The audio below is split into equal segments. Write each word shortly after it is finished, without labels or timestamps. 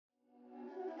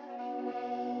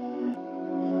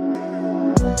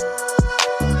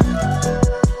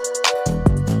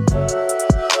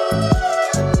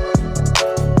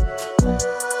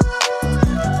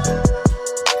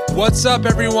What's up,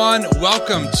 everyone?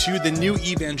 Welcome to the New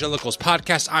Evangelicals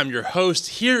podcast. I'm your host.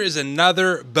 Here is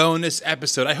another bonus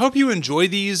episode. I hope you enjoy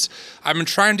these. I've been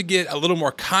trying to get a little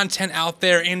more content out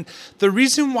there, and the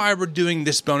reason why we're doing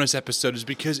this bonus episode is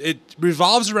because it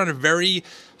revolves around a very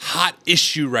hot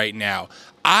issue right now.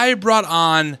 I brought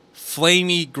on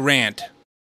Flamy Grant.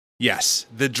 Yes,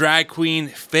 the drag queen,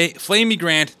 Flamy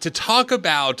Grant, to talk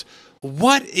about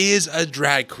what is a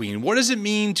drag queen? What does it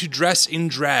mean to dress in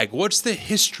drag? What's the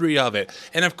history of it?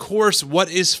 And of course, what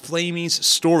is Flamy's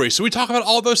story? So we talk about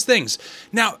all those things.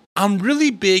 Now, I'm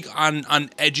really big on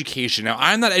education. Now,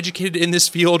 I'm not educated in this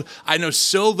field. I know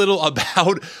so little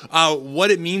about what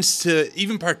it means to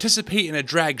even participate in a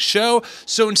drag show.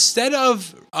 So instead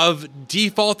of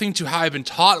defaulting to how I've been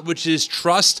taught, which is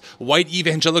trust white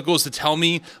evangelicals to tell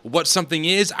me what something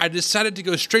is, I decided to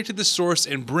go straight to the source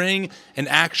and bring an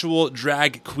actual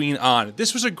drag queen on.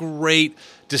 This was a great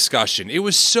discussion. It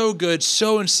was so good,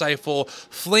 so insightful.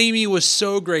 Flamy was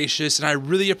so gracious, and I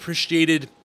really appreciated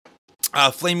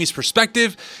Flamy's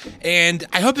perspective, and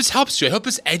I hope this helps you. I hope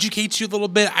this educates you a little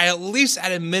bit. I, at least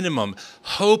at a minimum,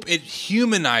 hope it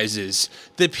humanizes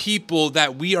the people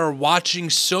that we are watching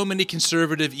so many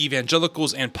conservative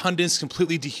evangelicals and pundits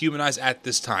completely dehumanize at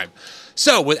this time.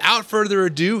 So, without further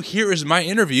ado, here is my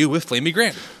interview with Flamy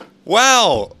Grant.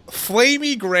 Well,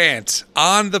 Flamy Grant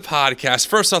on the podcast.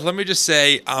 First off, let me just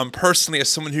say, personally, as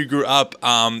someone who grew up,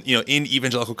 in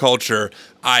evangelical culture,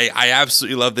 I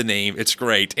absolutely love the name. It's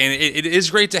great, and it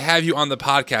is great to have you on the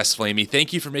podcast, Flamy.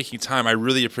 Thank you for making time. I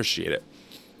really appreciate it.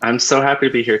 I'm so happy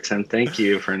to be here, Tim. Thank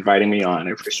you for inviting me on.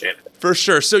 I appreciate it. For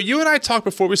sure. So you and I talked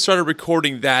before we started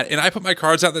recording that, and I put my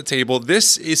cards out on the table.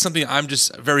 This is something I'm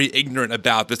just very ignorant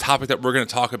about, the topic that we're going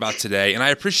to talk about today. And I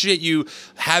appreciate you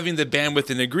having the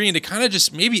bandwidth and agreeing to kind of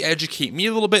just maybe educate me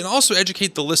a little bit and also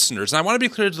educate the listeners. And I want to be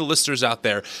clear to the listeners out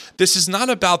there, this is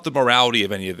not about the morality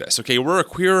of any of this, okay? We're a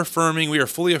queer affirming. We are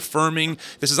fully affirming.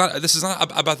 This is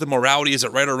not about the morality. Is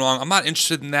it right or wrong? I'm not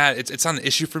interested in that. It's not an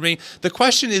issue for me. The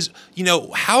question is,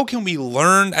 how can we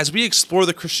learn as we explore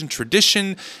the Christian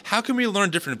tradition? How can we learn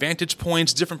different vantage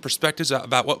points, different perspectives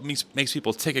about what makes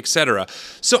people tick, etc.?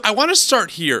 So I want to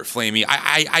start here, Flamy.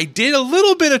 I did a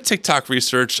little bit of TikTok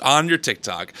research on your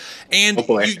TikTok, and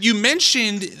you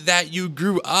mentioned that you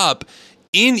grew up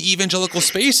in evangelical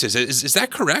spaces. Is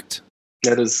that correct?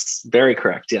 That is very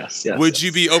correct. Yes. Would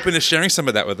you be open to sharing some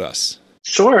of that with us?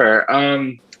 Sure.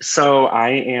 So I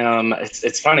am.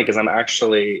 It's funny because I'm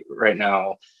actually right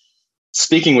now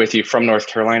speaking with you from North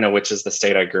Carolina, which is the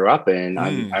state I grew up in.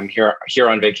 I'm here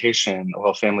on vacation,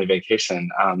 well, family vacation.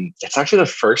 It's actually the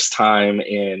first time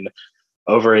in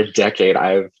over a decade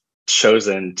I've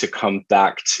chosen to come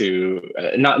back to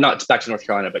not back to North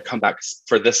Carolina, but come back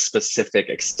for this specific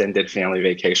extended family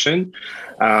vacation.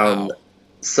 Wow.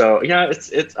 So yeah,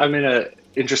 I'm in a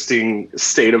interesting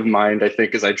state of mind, I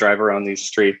think, as I drive around these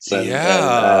streets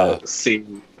and see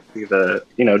the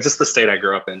just the state I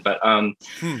grew up in. But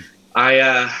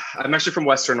I'm actually from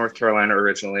Western North Carolina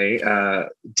originally,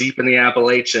 deep in the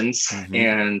Appalachians,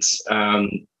 and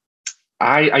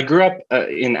I grew up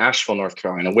in Asheville, North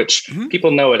Carolina, which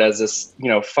people know it as this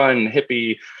fun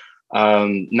hippie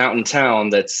mountain town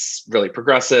that's really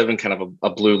progressive and kind of a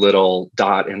blue little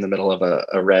dot in the middle of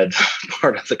a red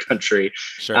part of the country,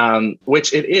 sure.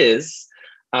 Which it is.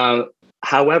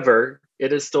 However,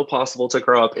 it is still possible to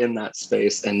grow up in that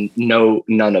space and know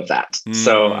none of that.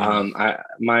 So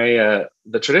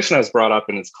the tradition I was brought up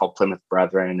in is called Plymouth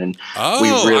Brethren. And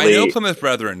I know Plymouth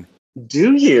Brethren.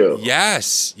 Do you?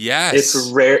 Yes.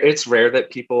 It's rare that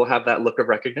people have that look of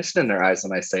recognition in their eyes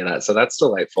when I say that. So that's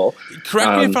delightful.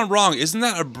 Correct me if I'm wrong. Isn't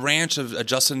that a branch of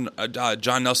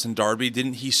John Nelson Darby?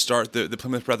 Didn't he start the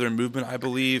Plymouth Brethren movement, I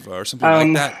believe, or something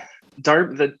like that?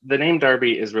 The name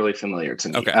Darby is really familiar to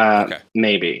me. Okay.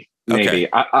 Maybe. Okay.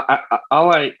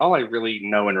 All I really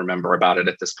know and remember about it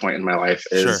at this point in my life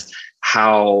is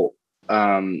how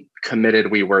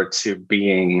committed we were to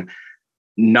being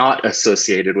not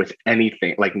associated with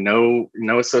anything, like no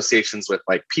associations with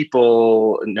like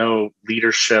people, no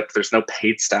leadership. There's no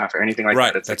paid staff or anything like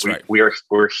that. It's that's like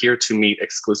we're here to meet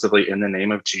exclusively in the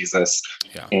name of Jesus,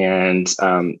 and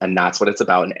that's what it's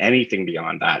about. And anything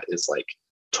beyond that is like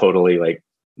totally like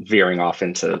veering off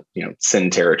into sin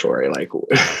territory, like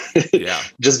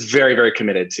just very, very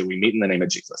committed to we meet in the name of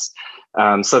Jesus.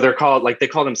 So they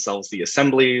call themselves the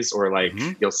assemblies, or like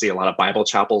you'll see a lot of Bible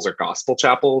chapels or gospel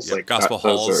chapels, like gospel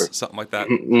halls, something like that.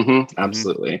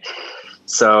 Absolutely.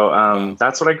 So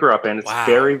that's what I grew up in. It's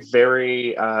very,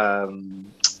 very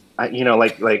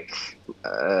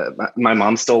my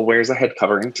mom still wears a head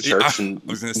covering to church, and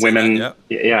women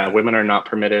are not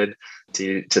permitted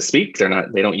to speak.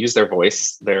 They don't use their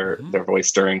voice, their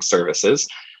voice during services.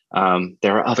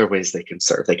 There are other ways they can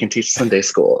serve. They can teach Sunday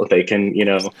school. They can,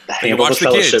 handle the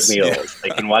fellowship meals. They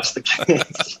can watch the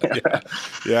kids.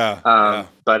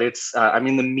 But it's,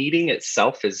 the meeting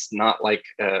itself is not like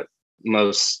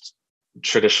most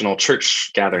traditional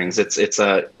church gatherings. It's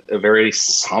a very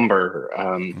somber.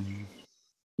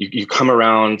 You come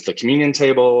around the communion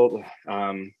table.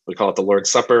 We call it the Lord's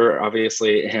Supper,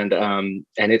 obviously, and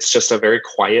it's just a very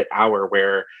quiet hour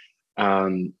where.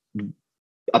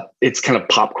 It's kind of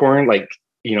popcorn, like,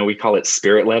 we call it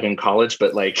spirit-led in college,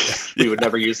 but like we would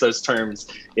never use those terms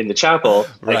in the chapel.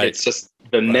 Like it's just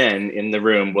the men in the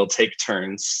room will take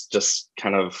turns just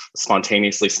kind of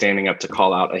spontaneously standing up to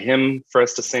call out a hymn for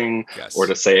us to sing, or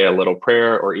to say a little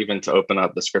prayer, or even to open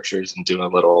up the scriptures and do a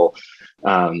little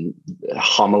mini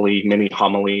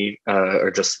homily,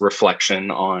 or just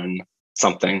reflection on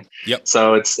something.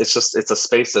 So it's a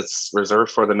space that's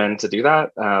reserved for the men to do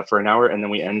that for an hour, and then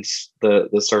we end the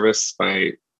service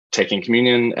by taking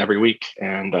communion every week.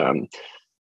 And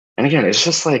again, it's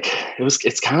just like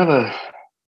it's kind of a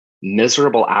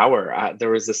miserable hour. There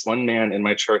was this one man in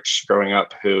my church growing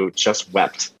up who just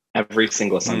wept every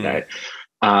single Sunday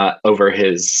over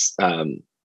his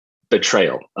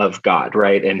betrayal of God,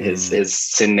 right, and his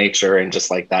sin nature, and just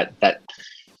like that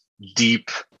deep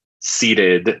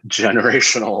seated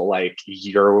generational, like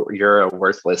you're a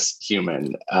worthless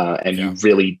human, and you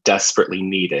really desperately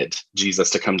needed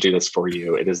Jesus to come do this for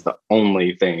you. It is the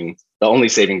only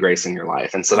saving grace in your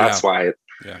life. And so that's why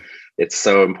it's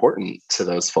so important to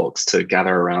those folks to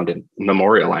gather around and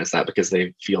memorialize that, because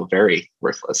they feel very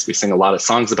worthless. We sing a lot of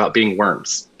songs about being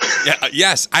worms.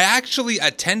 Yes. I actually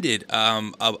attended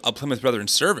a Plymouth Brethren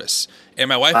service, and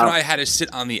my wife and I had to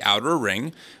sit on the outer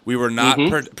ring. We were not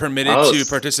permitted to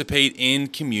participate in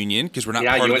communion because we're not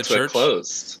part of the church.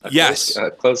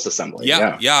 Closed assembly.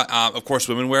 Of course,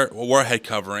 women wore head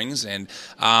coverings, and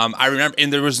I remember,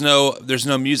 and there's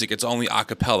no music. It's only a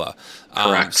cappella.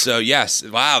 Correct. So yes,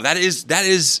 wow, that is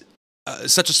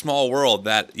such a small world.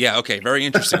 Very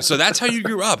interesting. So that's how you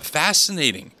grew up.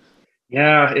 Fascinating.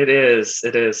 Yeah, it is.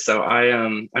 So I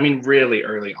really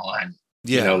early on,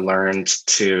 learned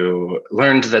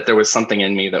that there was something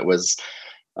in me that was,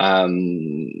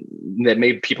 that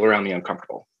made people around me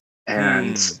uncomfortable.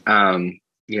 And,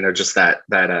 just that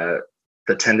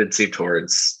the tendency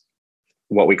towards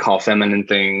what we call feminine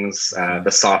things,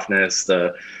 the softness,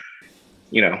 I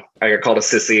got called a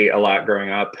sissy a lot growing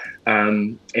up.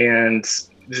 And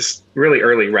just really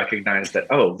early recognized that,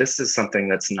 this is something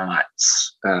that's not,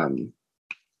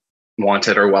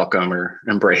 wanted or welcome or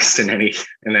embraced in any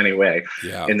way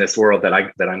in this world that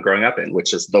I'm growing up in,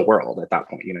 which is the world. At that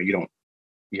point, you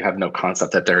have no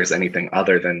concept that there is anything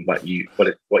other than what you're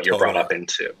brought up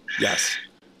into. Yes.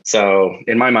 So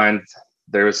in my mind,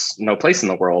 there's no place in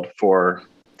the world for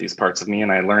these parts of me,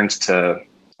 and I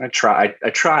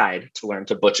tried to learn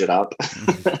to butch it up,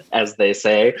 as they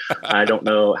say. I don't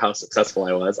know how successful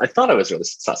I was. I thought I was really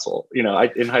successful.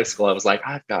 In high school, I was like,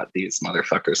 I've got these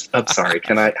motherfuckers. I'm sorry.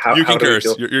 Can I? You can curse.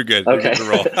 You're good. Okay. You're good to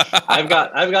roll. I've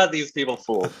got these people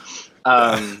fooled.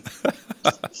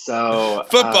 So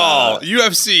football,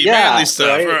 UFC, manly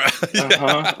stuff.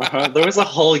 Right? There was a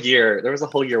whole year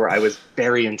where I was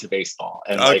very into baseball,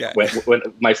 and when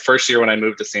my first year when I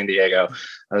moved to San Diego,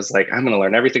 I was like, I'm going to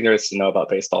learn everything there is to know about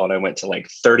baseball, and I went to like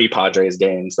 30 Padres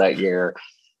games that year,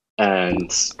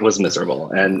 and was miserable,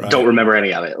 and don't remember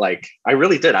any of it. Like I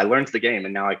really did. I learned the game,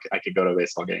 and now I could go to a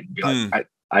baseball game and be like,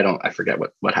 I forget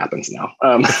what happens now.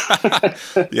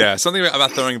 Something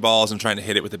about throwing balls and trying to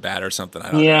hit it with a bat or something.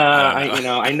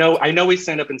 I know we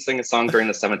stand up and sing a song during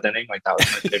the seventh inning. Like that was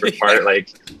my favorite part,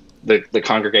 like the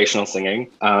congregational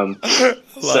singing.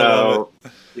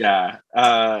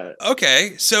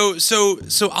 Okay.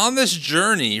 So on this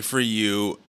journey for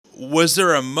you, was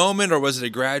there a moment or was it a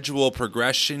gradual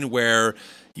progression where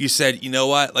you said, you know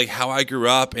what, like how I grew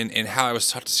up and how I was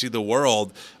taught to see the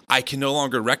world, I can no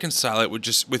longer reconcile it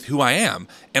with who I am.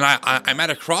 And I'm at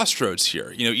a crossroads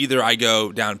here. Either I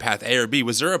go down path A or B.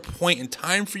 Was there a point in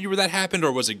time for you where that happened,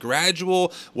 or was it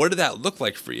gradual? What did that look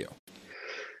like for you?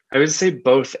 I would say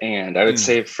both. And I would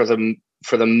say for the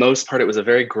most part, it was a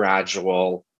very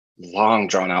gradual, long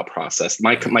drawn out process.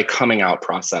 My coming out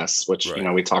process, which,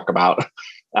 we talk about,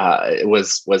 it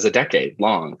was a decade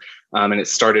long. And it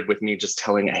started with me just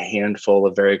telling a handful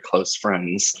of very close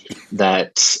friends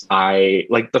that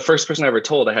the first person I ever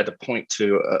told, I had to point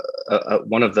to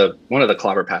one of the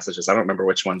clobber passages. I don't remember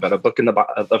which one, but a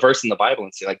verse in the Bible,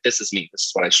 and say, like, this is me. This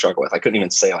is what I struggle with. I couldn't even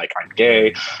say like I'm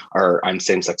gay or I'm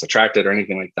same sex attracted or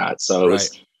anything like that. So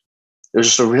there's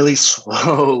just a really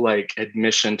slow like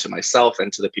admission to myself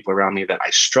and to the people around me that I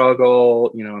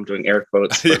struggle. I'm doing air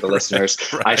quotes for the listeners.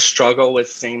 Right. I struggle with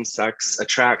same-sex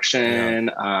attraction.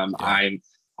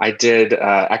 I did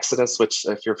Exodus, which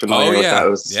if you're familiar with that,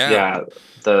 was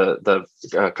the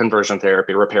conversion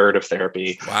therapy, reparative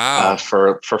therapy. Wow.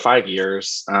 For 5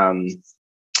 years.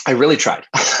 I really tried.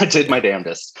 I did my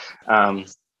damnedest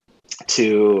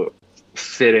to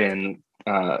fit in,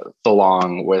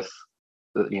 belong with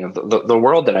the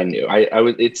world that I knew.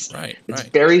 It's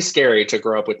very scary to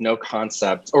grow up with no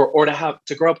concept, or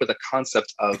to grow up with a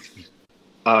concept of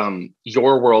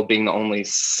your world being the only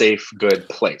safe, good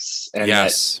place,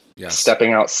 and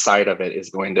stepping outside of it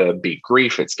is going to be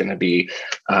grief. It's going to be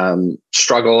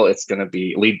struggle. It's going to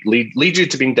be lead you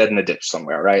to being dead in a ditch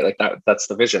somewhere, right? Like that's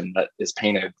the vision that is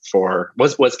painted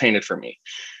was painted for me,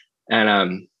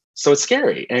 and so it's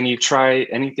scary. And you try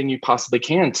anything you possibly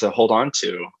can to hold on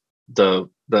to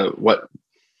what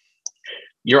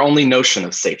your only notion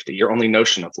of safety, your only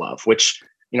notion of love, which,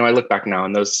 I look back now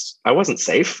and I wasn't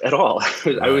safe at all.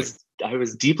 Right. I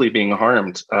was deeply being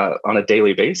harmed on a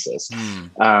daily basis.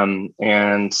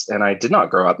 And I did not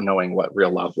grow up knowing what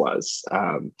real love was,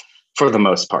 for the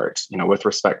most part, with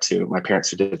respect to my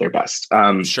parents who did their best.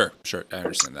 Sure. I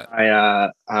understand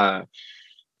that.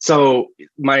 So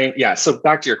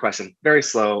back to your question, very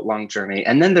slow, long journey.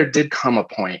 And then there did come a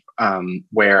point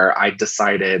where I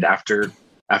decided after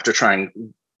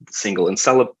trying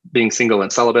being single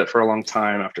and celibate for a long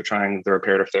time, after trying the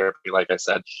reparative therapy, like I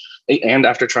said, and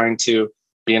after trying to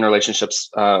be in relationships,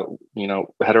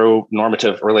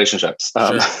 heteronormative relationships,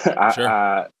 sure.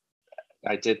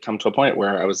 I did come to a point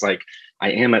where I was like, I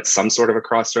am at some sort of a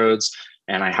crossroads,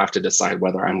 and I have to decide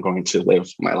whether I'm going to live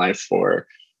my life for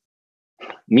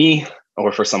me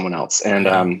or for someone else. And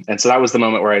so that was the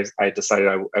moment where I decided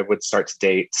I would start to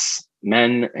date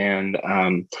men, and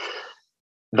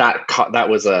that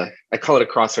was I call it a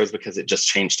crossroads because it just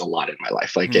changed a lot in my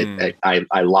life. Like I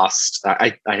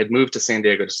had moved to San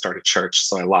Diego to start a church,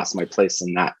 so I lost my place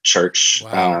in that church.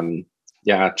 Wow.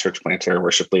 Church planter,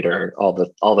 worship leader, all the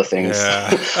things,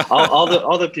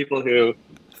 all the people who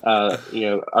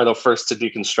are the first to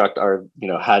deconstruct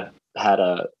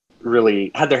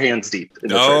had their hands deep in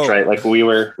the church, right? Like we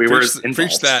were involved.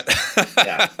 Preach that.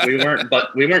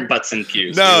 we weren't butts in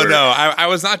pews. No. I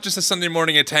was not just a Sunday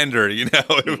morning attender,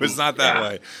 it was not that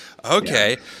way.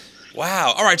 Okay. Yeah.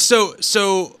 Wow. All right. So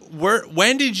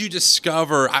when did you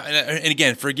discover, and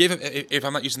again, forgive if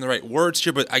I'm not using the right words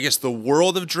here, but I guess the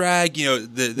world of drag,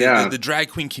 the drag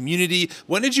queen community,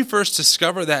 when did you first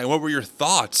discover that, and what were your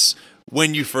thoughts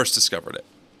when you first discovered it?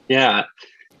 Yeah.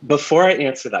 Before I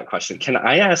answer that question, can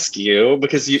I ask you,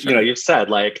 because you've said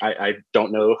like I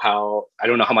don't know how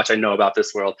much I know about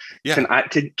this world. Yeah.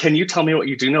 Can you tell me what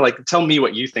you do know? Like, tell me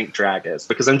what you think drag is,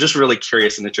 because I'm just really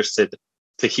curious and interested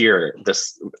to hear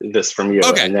this from you.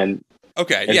 Okay. And then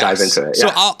dive into it. So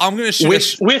I'm going to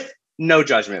shoot with no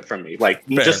judgment from me. Like,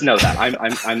 fair. Just know that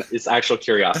I'm it's actual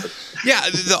curiosity. Yeah.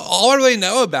 All I really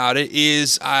know about it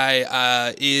is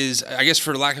I guess,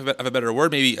 for lack of a better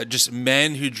word, maybe just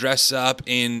men who dress up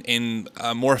in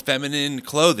more feminine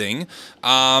clothing,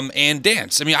 and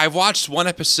dance. I mean, I've watched one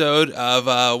episode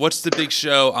of what's the big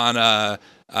show on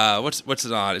what's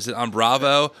it on? Is it on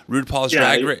Bravo? RuPaul's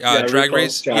Drag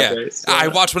Race. Yeah. I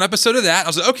watched one episode of that. I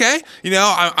was like, okay,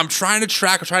 I'm trying to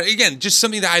track. Again, just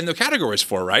something that I have no categories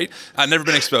for, right? I've never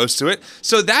been exposed to it,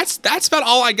 so that's about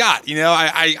all I got.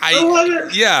 I love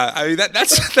it. Yeah, I mean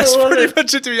that's pretty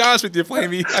much it, to be honest with you,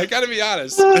 Flamy. I got to be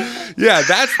honest. Yeah,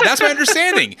 that's my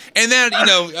understanding. And then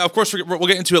of course we'll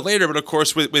get into it later, but of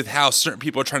course with how certain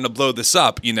people are trying to blow this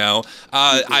up,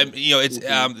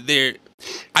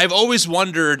 I've always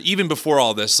wondered, even before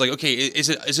all this, like, okay, is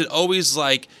it always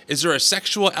like, is there a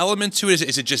sexual element to it?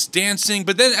 Is it just dancing?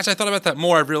 But then as I thought about that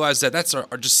more, I've realized that that's our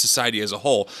just society as a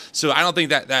whole. So I don't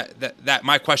think that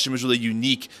my question was really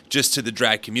unique just to the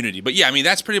drag community. But yeah, I mean,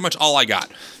 that's pretty much all I got.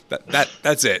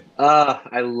 That's it.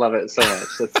 I love it so much.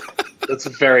 That's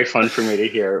very fun for me to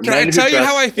hear. Can I tell you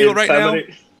how I feel right now?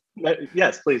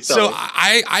 Yes, please. So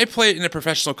I play in a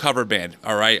professional cover band,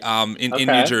 all right, in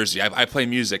New Jersey. I play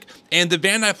music, and the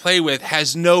band I play with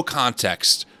has no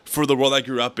context for the world I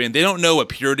grew up in. They don't know what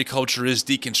purity culture is,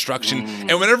 deconstruction.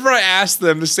 And whenever I ask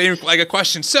them the same, like a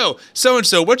question, so and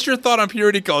so, what's your thought on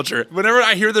purity culture? Whenever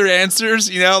I hear their answers,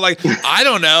 like, I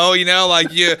don't know,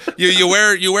 like you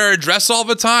wear a dress all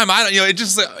the time. I don't, it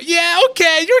just like, yeah,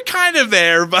 okay, you're kind of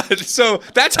there, but so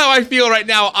that's how I feel right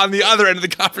now on the other end of the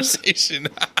conversation.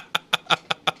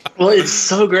 Well, it's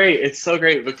so great. It's so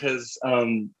great because,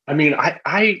 I mean,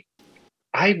 I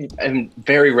am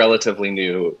very relatively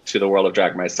new to the world of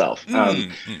drag myself.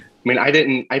 mean,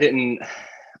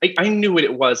 I knew what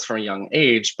it was from a young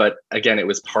age, but again, it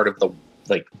was part of the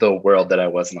world that I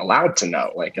wasn't allowed to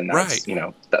know. Like, and that's,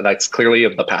 Right. that's clearly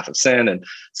the path of sin. And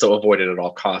so avoided at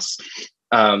all costs.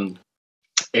 And,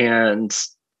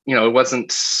 it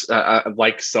wasn't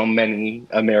like so many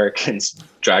Americans.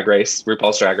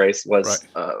 RuPaul's Drag Race was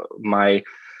Right.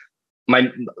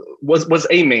 was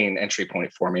a main entry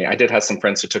point for me. I did have some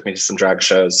friends who took me to some drag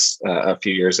shows a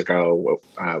few years ago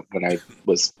when I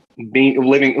was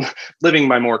living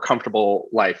my more comfortable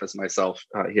life as myself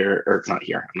here, or not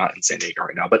here. I'm not in San Diego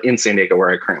right now, but in San Diego where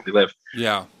I currently live.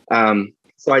 Yeah.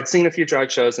 So I'd seen a few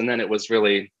drag shows, and then it was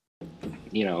really,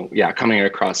 coming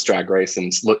across Drag Race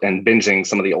and binging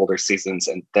some of the older seasons,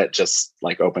 and that just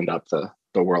like opened up the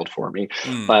world for me.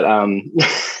 But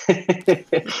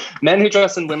men who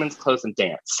dress in women's clothes and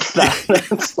dance.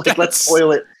 Let's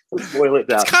boil it down.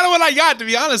 That's kind of what I got, to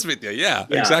be honest with you. Yeah.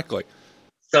 Exactly.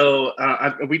 So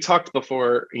we talked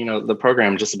before, the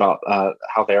program, just about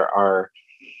how there are,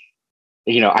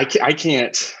 I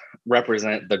can't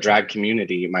represent the drag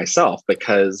community myself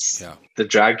because the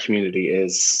drag community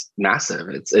is massive.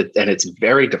 It's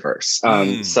very diverse.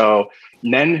 So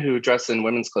men who dress in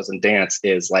women's clothes and dance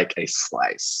is like a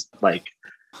slice.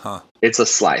 It's a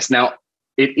slice. Now,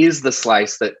 it is the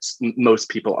slice that most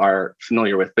people are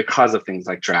familiar with because of things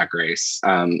like Drag Race.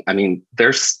 I mean,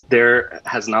 there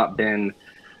has not been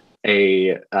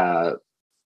a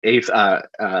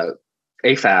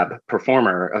AFAB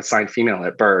performer, assigned female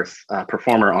at birth,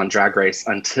 performer on Drag Race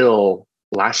until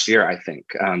last year, I think.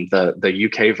 The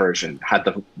UK version had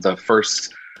the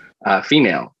first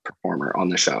female performer on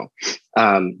the show.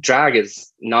 Drag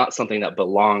is not something that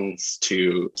belongs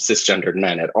to cisgendered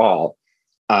men at all.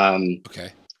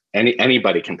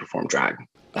 Anybody can perform drag.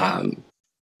 And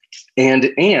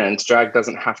drag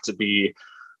doesn't have to be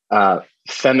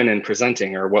feminine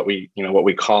presenting, or what we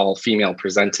call female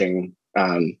presenting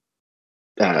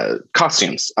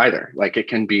costumes either. Like, it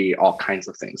can be all kinds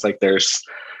of things. Like there's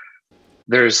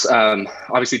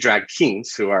obviously drag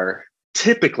kings, who are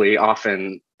typically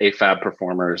often AFAB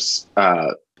performers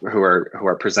who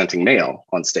are presenting male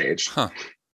on stage.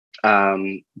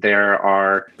 There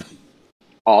are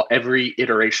every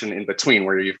iteration in between,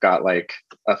 where you've got like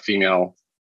a female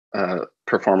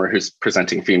performer who's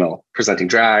presenting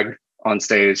drag on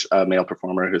stage, a male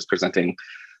performer who's presenting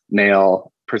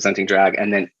male presenting drag,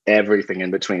 and then everything in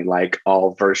between, like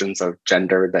all versions of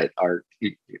gender that are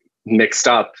mixed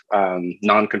up,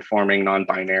 non-conforming,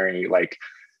 non-binary, like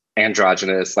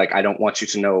androgynous. Like, I don't want you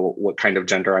to know what kind of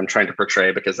gender I'm trying to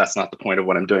portray, because that's not the point of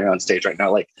what I'm doing on stage right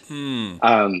now. Like, and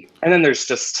then there's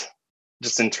just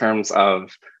in terms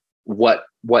of what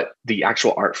the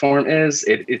actual art form is,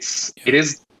 it is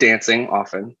dancing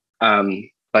often,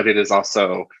 but it is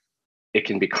also, it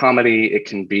can be comedy, it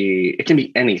can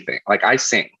be anything. Like, I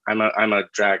sing. I'm a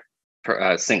drag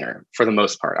singer for the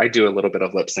most part. I do a little bit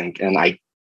of lip sync, and I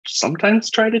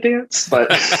sometimes try to dance, but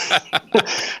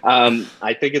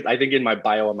I think in my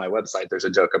bio on my website there's a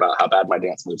joke about how bad my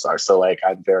dance moves are. So like,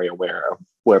 I'm very aware of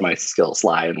where my skills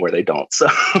lie and where they don't. So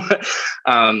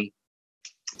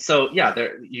so yeah,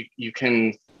 there you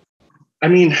can. I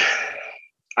mean,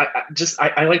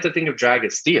 I like to think of drag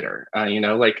as theater.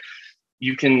 Like,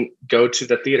 you can go to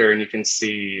the theater and you can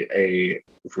see a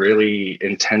really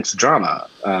intense drama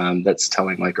that's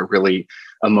telling like a really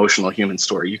emotional human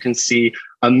story. You can see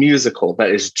a musical that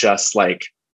is just like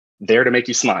there to make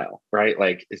you smile, right?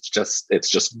 Like, it's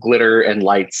just glitter and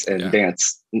lights and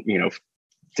dance,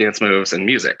 dance moves and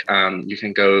music. You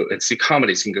can go and see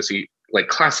comedies. You can go see like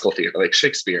classical theater, like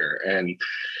Shakespeare. And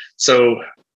so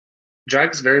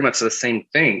drag is very much the same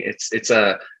thing.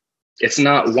 It's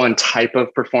not one type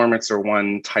of performance or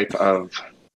one type of,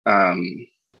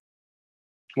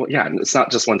 it's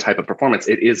not just one type of performance.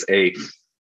 It is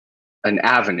an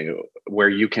avenue where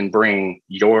you can bring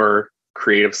your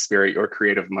creative spirit, your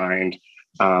creative mind,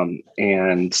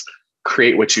 and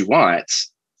create what you want.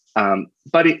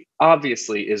 But it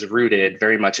obviously is rooted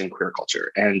very much in queer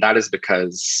culture. And that is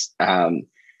because, and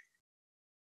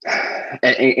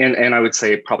I would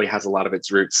say it probably has a lot of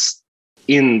its roots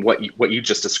in what you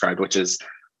just described, which is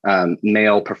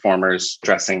male performers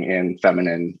dressing in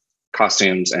feminine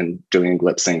costumes and doing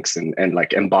lip syncs and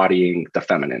like embodying the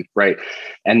feminine, right?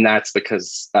 And that's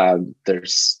because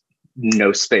there's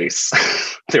no space.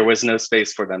 There was no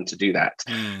space for them to do that.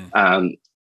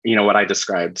 What I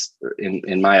described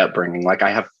in my upbringing, like,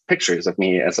 I have pictures of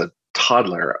me as a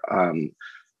toddler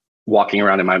walking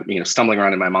around stumbling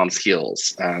around in my mom's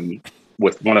heels,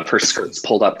 with one of her skirts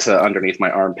pulled up to underneath my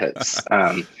armpits.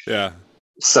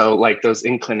 So like, those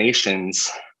inclinations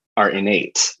are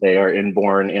innate. They are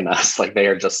inborn in us. Like they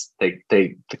are just,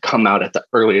 they come out at the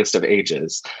earliest of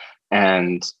ages.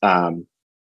 And,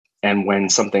 and when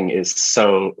something is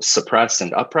so suppressed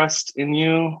and oppressed in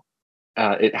you,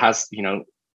 it has,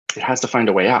 it has to find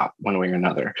a way out one way or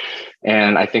another.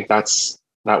 And I think that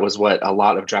was what a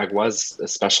lot of drag was,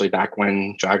 especially back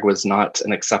when drag was not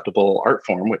an acceptable art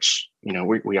form, which,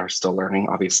 we are still learning,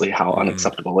 obviously, how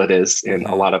unacceptable it is in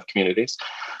a lot of communities.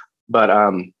 But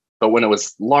when it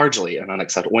was largely an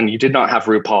unacceptable, when you did not have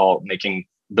RuPaul making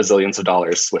bazillions of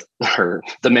dollars with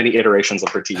the many iterations of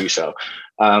her TV show.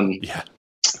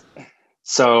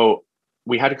 So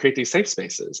we had to create these safe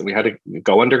spaces, and we had to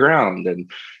go underground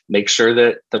and make sure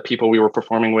that the people we were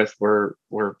performing with were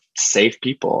safe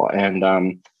people. And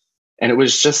it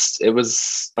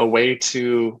was a way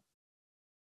to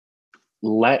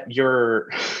let that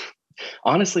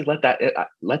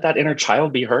inner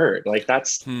child be heard. Like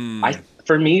that's,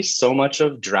 for me, so much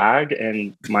of drag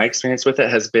and my experience with it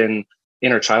has been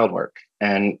inner child work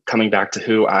and coming back to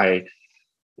who I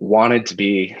wanted to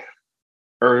be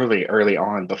early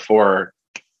on, before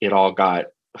it all got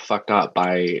fucked up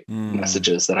by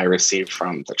messages that I received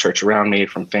from the church around me,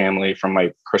 from family, from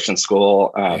my Christian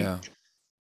school.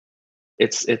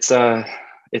 It's a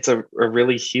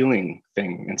really healing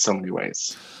thing in so many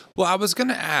ways. Well, I was going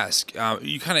to ask, I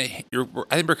think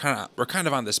we're kind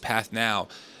of on this path now.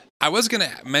 I was going to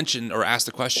mention or ask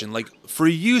the question, like for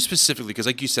you specifically, because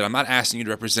like you said, I'm not asking you to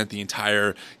represent the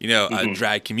entire,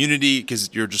 drag community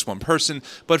because you're just one person.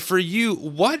 But for you,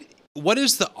 what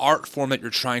is the art form that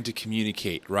you're trying to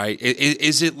communicate, right?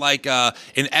 Is it like an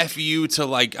FU to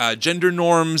like gender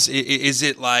norms? Is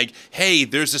it like, hey,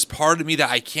 there's this part of me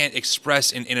that I can't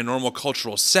express in a normal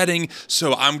cultural setting,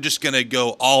 so I'm just gonna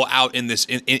go all out in this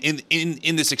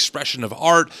in this expression of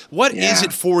art? What is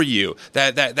it for you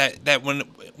that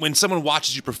when someone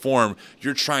watches you perform,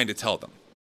 you're trying to tell them?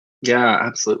 Yeah,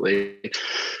 absolutely.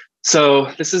 So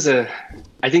I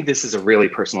think this is a really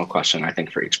personal question, I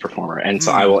think, for each performer. And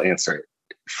so I will answer it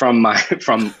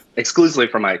exclusively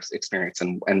from my experience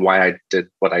and why I do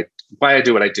what I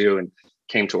do and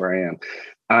came to where I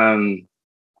am.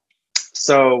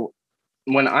 So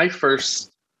when I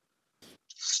first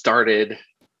started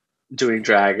doing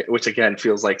drag, which again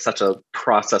feels like such a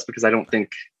process because I don't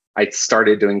think I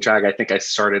started doing drag. I think I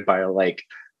started by like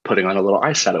putting on a little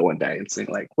eyeshadow one day and saying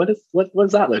like, what does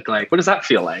that look like? What does that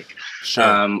feel like?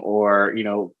 Sure. Or,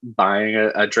 buying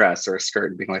a dress or a skirt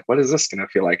and being like, what is this going to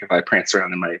feel like if I prance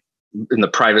around in the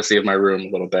privacy of my room a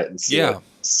little bit and see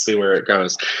where it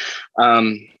goes.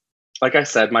 Like I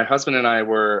said, my husband and I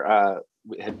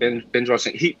had been binge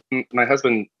watching. My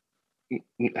husband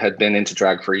had been into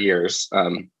drag for years,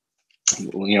 long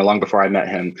before I met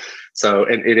him. So,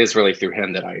 and it is really through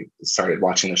him that I started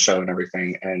watching the show and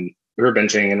everything. And we were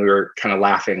binging and we were kind of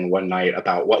laughing one night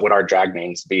about what would our drag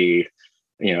names be,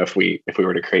 if we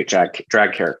were to create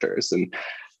drag characters. And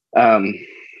I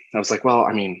was like, well,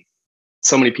 I mean,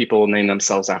 so many people name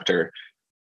themselves after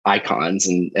icons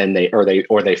and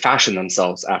they fashion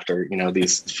themselves after,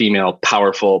 these female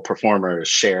powerful performers,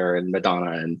 Cher and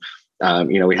Madonna. And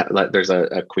there's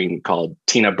a queen called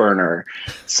Tina Burner.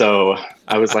 So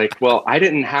I was like, well, I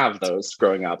didn't have those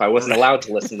growing up. I wasn't allowed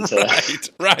to listen to,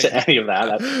 to any of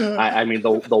that. I mean,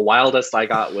 the wildest I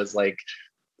got was like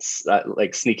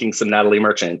sneaking some Natalie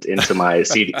Merchant into my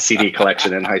CD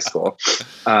collection in high school. So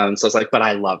I was like, but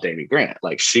I loved Amy Grant.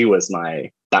 Like she was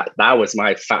that was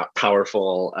my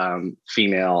powerful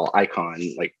female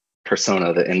icon, like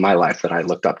persona that in my life that I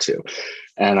looked up to.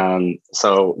 And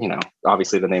so,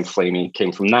 obviously the name Flamy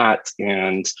came from that.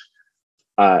 And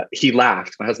he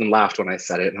laughed. My husband laughed when I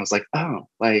said it. And I was like, oh,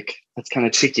 like that's kind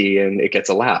of cheeky. And it gets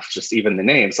a laugh, just even the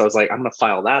name. So I was like, I'm going to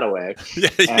file that away.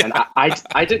 And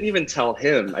I didn't even tell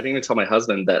him. I didn't even tell my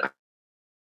husband that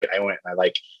I went and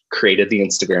I created the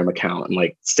Instagram account and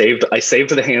I saved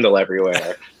the handle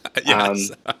everywhere.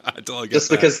 Yes, I totally get just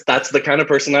that. because that's the kind of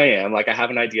person I am. Like I have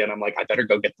an idea and I'm like, I better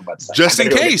go get the website. Just in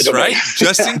case, right?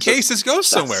 Just in case this goes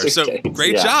somewhere. So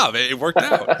great job. It worked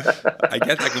out. I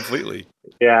get that completely.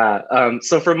 Yeah.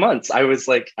 So for months I was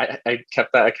like, I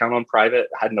kept that account on private,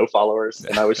 had no followers,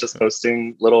 and I was just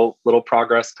posting little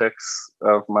progress pics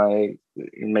of my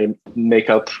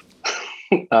makeup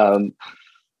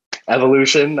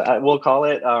evolution, we'll call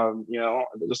it.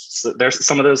 There's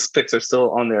some of those pics are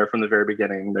still on there from the very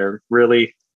beginning. They're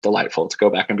really delightful to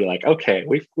go back and be like, okay,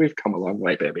 we've come a long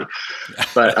way, baby.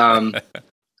 But for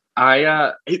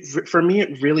me,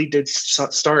 it really did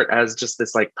start as just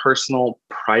this personal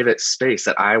private space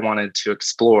that I wanted to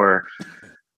explore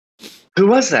who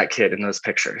was that kid in those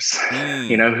pictures?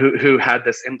 You know, who had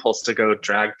this impulse to go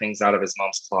drag things out of his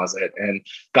mom's closet and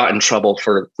got in trouble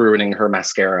for ruining her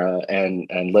mascara and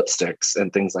lipsticks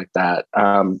and things like that.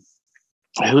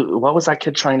 What was that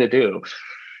kid trying to do?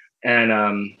 And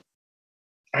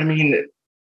I mean,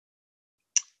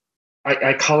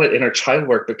 I call it inner child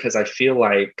work because I feel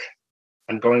like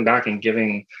I'm going back and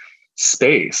giving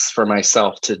space for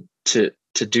myself to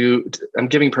do. I'm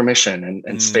giving permission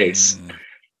and space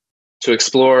to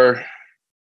explore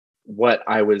what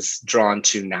I was drawn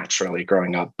to naturally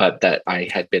growing up, but that I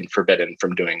had been forbidden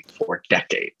from doing for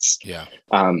decades. Yeah.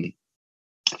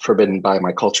 Forbidden by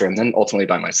my culture and then ultimately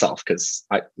by myself, because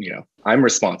I'm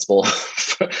responsible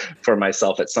for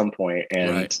myself at some point.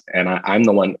 And I'm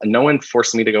the one, no one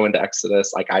forced me to go into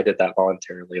Exodus. Like I did that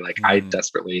voluntarily. Like I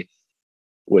desperately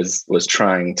was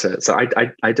trying to, so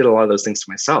I did a lot of those things to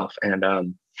myself.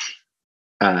 And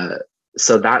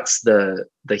so that's the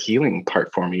healing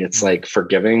part for me. It's like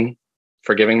forgiving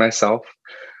myself,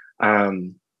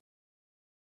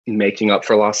 making up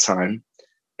for lost time,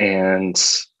 and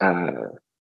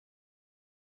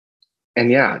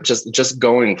yeah, just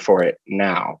going for it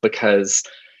now, because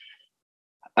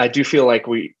I do feel like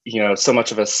we, so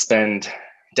much of us spend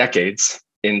decades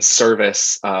in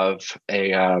service of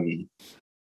a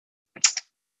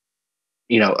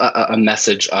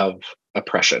message of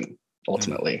oppression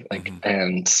ultimately.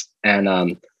 And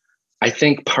I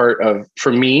think part of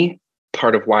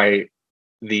why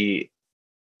the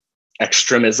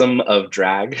extremism of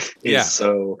drag is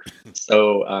so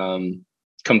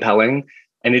compelling.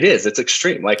 And it's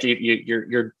extreme. Like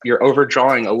you're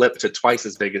overdrawing a lip to twice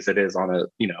as big as it is on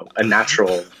a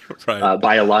natural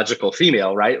biological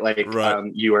female, right? Like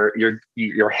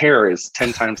your hair is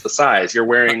 10 times the size. You're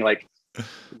wearing like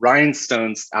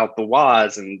rhinestones out the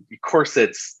waz and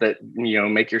corsets that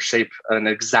make your shape an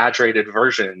exaggerated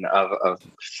version of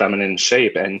feminine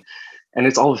shape, and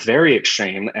it's all very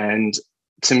extreme. And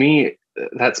to me,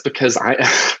 that's because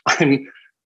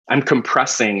I'm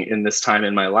compressing in this time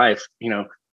in my life,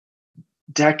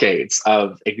 decades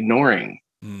of ignoring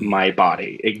my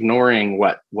body, ignoring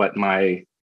what my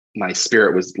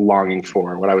spirit was longing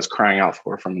for, what I was crying out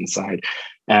for from inside.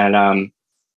 And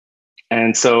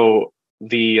so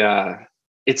it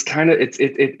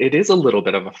is a little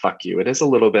bit of a fuck you. It is a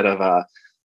little bit of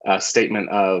a statement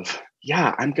of,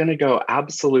 yeah, I'm going to go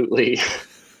absolutely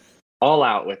all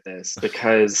out with this,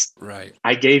 because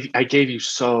I gave you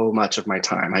so much of my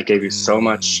time. I gave you so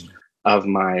much of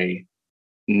my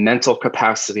mental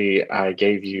capacity. I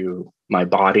gave you my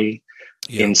body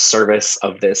in service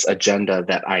of this agenda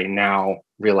that I now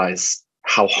realize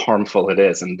how harmful it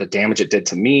is, and the damage it did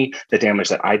to me, the damage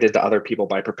that I did to other people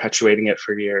by perpetuating it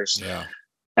for years. Yeah.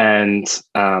 And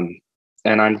I'm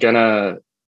gonna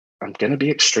be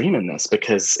extreme in this,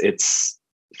 because it's,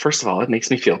 first of all, it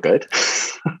makes me feel good.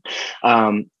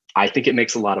 I think it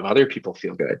makes a lot of other people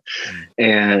feel good.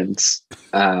 And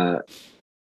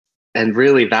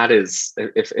really that is,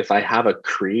 if I have a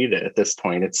creed at this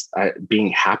point, it's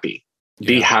being happy.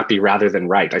 Be happy rather than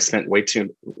right. I spent way too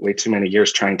many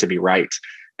years trying to be right.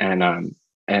 And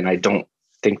I don't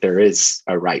think there is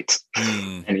a right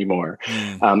anymore.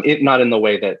 Not in the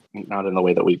way that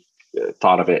we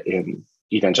thought of it in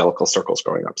evangelical circles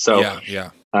growing up. So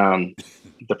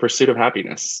the pursuit of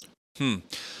happiness.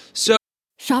 So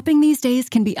Shopping these days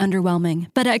can be underwhelming,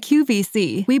 but at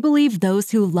QVC, we believe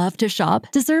those who love to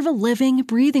shop deserve a living,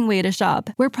 breathing way to shop,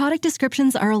 where product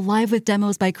descriptions are alive with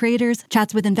demos by creators,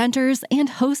 chats with inventors, and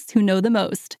hosts who know the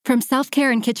most. From self-care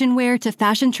and kitchenware to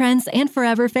fashion trends and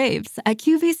forever faves, at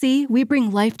QVC, we bring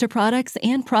life to products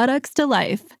and products to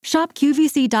life. Shop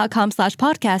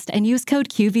QVC.com/podcast and use code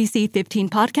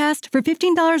QVC15podcast for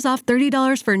 $15 off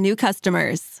 $30 for new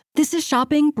customers. This is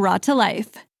shopping brought to life.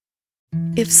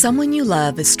 If someone you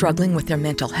love is struggling with their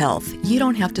mental health, you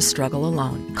don't have to struggle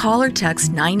alone. Call or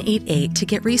text 988 to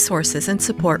get resources and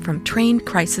support from trained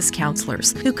crisis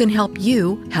counselors who can help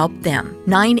you help them.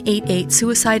 988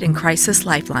 Suicide and Crisis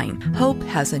Lifeline. Hope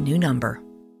has a new number.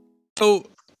 So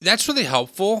that's really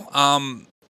helpful.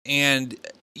 And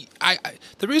I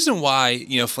the reason why,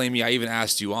 Flamy, I even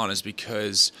asked you on is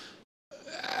because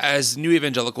as New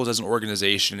Evangelicals, as an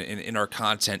organization in our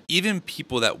content, even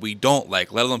people that we don't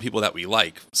like, let alone people that we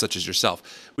like, such as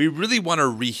yourself, we really want to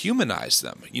rehumanize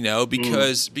them,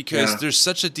 because there's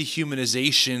such a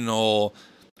dehumanizational,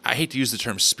 I hate to use the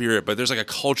term spirit, but there's like a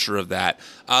culture of that.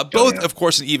 Of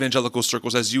course, in evangelical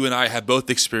circles, as you and I have both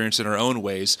experienced in our own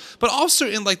ways, but also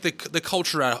in like the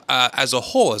culture as a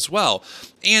whole as well.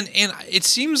 And it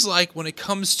seems like when it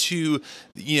comes to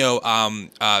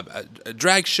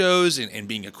drag shows and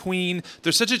being a queen,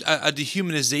 there's such a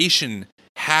dehumanization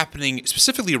happening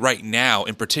specifically right now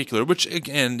in particular, which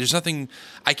again, there's nothing,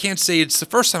 I can't say it's the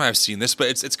first time I've seen this, but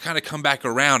it's kind of come back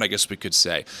around, I guess we could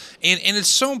say. And it's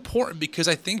so important because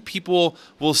I think people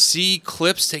will see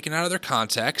clips taken out of their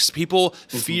context. People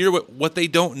fear what they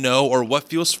don't know or what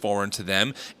feels foreign to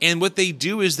them. And what they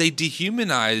do is they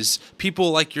dehumanize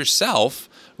people like yourself,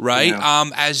 right?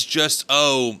 Yeah. As just,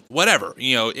 whatever,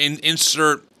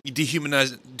 insert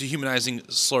dehumanizing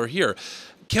slur here.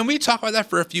 Can we talk about that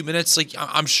for a few minutes? Like,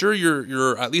 I'm sure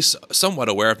you're at least somewhat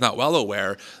aware, if not well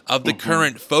aware, of the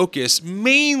current focus,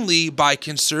 mainly by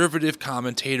conservative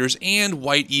commentators and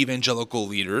white evangelical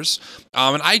leaders.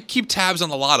 And I keep tabs on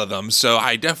a lot of them, so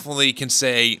I definitely can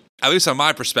say, at least on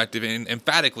my perspective, and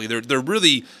emphatically, they're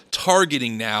really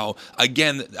targeting now,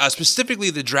 again,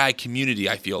 specifically the drag community,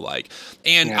 I feel like.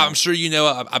 And I'm sure you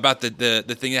know about the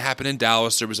thing that happened in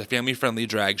Dallas. There was a family-friendly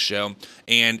drag show,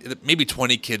 and maybe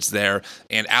 20 kids there,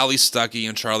 and Ali Stuckey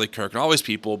and Charlie Kirk and all these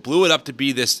people blew it up to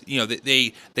be this,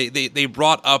 they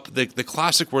brought up the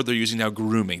classic word they're using now,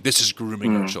 grooming. This is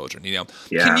grooming our children, Yeah.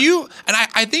 Can you, and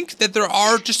I think that there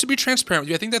are, just to be transparent with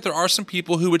you, I think that there are some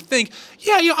people who would think,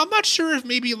 I'm not sure if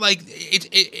maybe like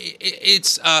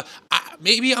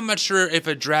maybe I'm not sure if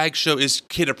a drag show is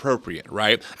kid appropriate,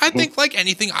 right? I think like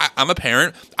anything, I'm a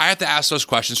parent. I have to ask those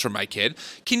questions for my kid.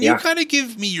 Can you kind of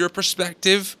give me your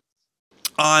perspective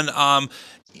on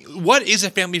what is a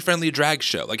family-friendly drag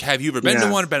show? Like, have you ever been to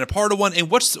one, been a part of one?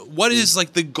 And what is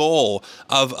like the goal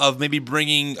of maybe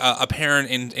bringing a parent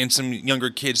and some younger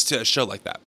kids to a show like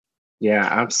that? Yeah,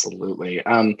 absolutely.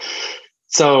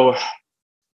 So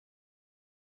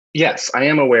yes, I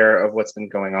am aware of what's been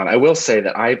going on. I will say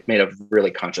that I made a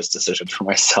really conscious decision for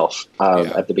myself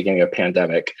at the beginning of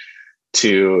pandemic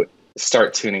to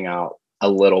start tuning out a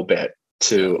little bit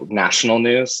to national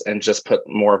news and just put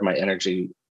more of my energy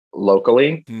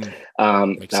locally.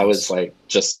 That was like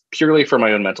just purely for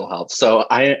my own mental health. So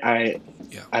I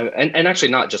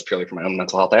actually not just purely for my own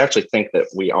mental health. I actually think that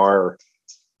we are,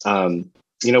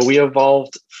 we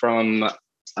evolved from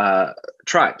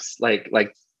tribes,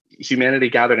 like humanity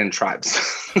gathered in tribes.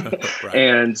 Right.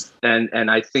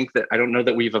 And I think that I don't know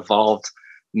that we've evolved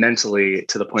mentally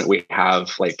to the point we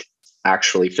have like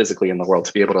actually physically in the world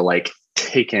to be able to like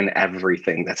take in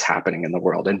everything that's happening in the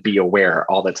world and be aware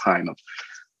all the time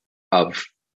of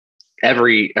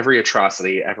every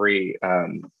atrocity,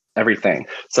 everything.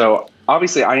 So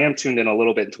obviously I am tuned in a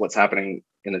little bit into what's happening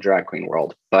in the drag queen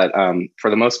world, but for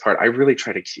the most part, I really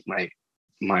try to keep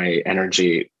my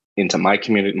energy into my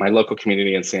community, my local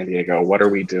community in San Diego. What are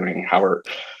we doing? How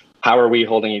are we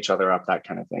holding each other up? That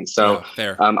kind of thing. So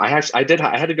I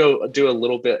had to go do a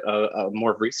little bit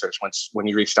more research when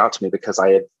you reached out to me, because I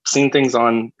had seen things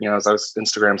on, as I was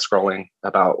Instagram scrolling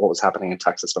about what was happening in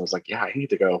Texas. But I was like, I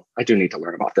do need to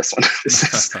learn about this one.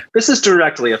 This is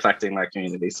directly affecting my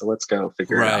community. So let's go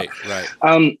figure it out.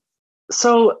 Right.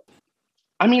 So,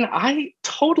 I mean, I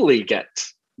totally get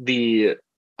the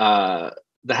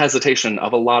hesitation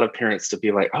of a lot of parents to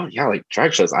be like, oh yeah, like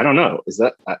drag shows. I don't know.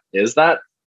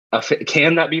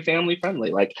 Can that be family friendly?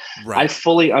 Like, I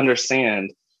fully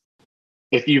understand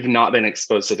if you've not been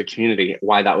exposed to the community,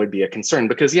 why that would be a concern,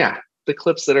 because the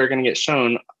clips that are going to get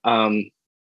shown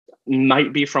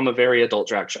might be from a very adult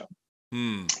drag show.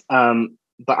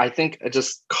 But I think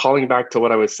just calling back to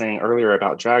what I was saying earlier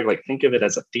about drag, like think of it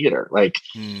as a theater. Like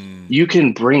you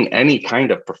can bring any kind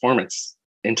of performance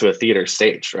into a theater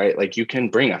stage, right? Like you can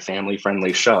bring a family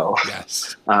friendly show.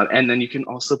 Yes. And then you can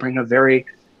also bring a very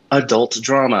adult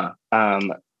drama.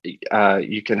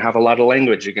 You can have a lot of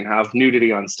language. You can have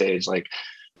nudity on stage. Like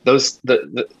the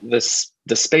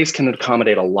space can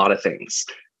accommodate a lot of things.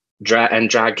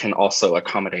 Drag can also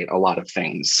accommodate a lot of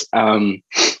things.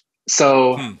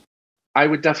 I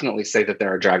would definitely say that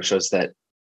there are drag shows that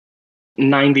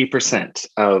 90%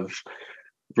 of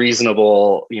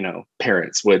reasonable,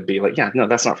 parents would be like, no,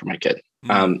 that's not for my kid.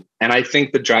 And I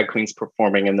think the drag queens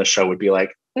performing in the show would be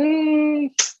like,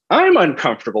 I'm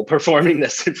uncomfortable performing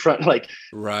this in front. Like,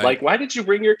 why did you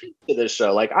bring your kid to this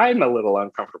show? Like, I'm a little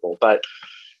uncomfortable, but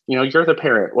you're the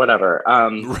parent, whatever.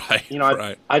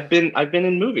 I've been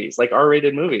in movies, like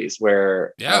R-rated movies,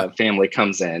 where family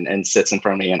comes in and sits in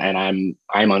front of me, and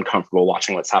I'm uncomfortable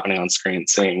watching what's happening on screen,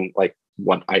 seeing like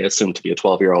what I assume to be a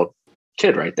 12-year-old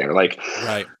kid right there.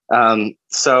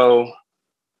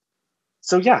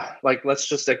 So yeah, like let's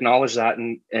just acknowledge that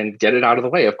and get it out of the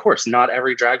way. Of course, not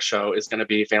every drag show is going to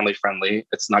be family friendly.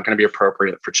 It's not going to be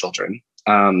appropriate for children.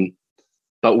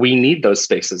 But we need those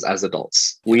spaces as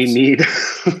adults. Yes.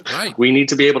 We need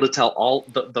to be able to tell all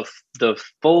the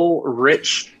full,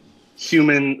 rich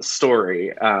human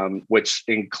story, which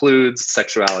includes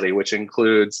sexuality, which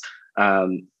includes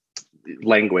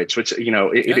language, which,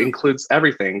 it includes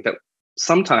everything that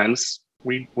sometimes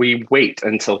we wait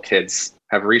until kids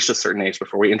have reached a certain age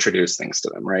before we introduce things to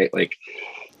them. Right. Like,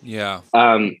 yeah.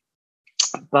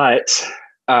 But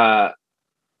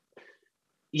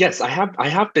yes, I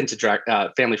have been to drag,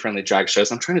 family friendly drag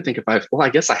shows. I'm trying to think if I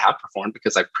guess I have performed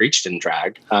because I've preached in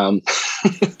drag, a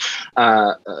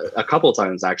couple of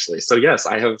times actually. So yes,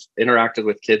 I have interacted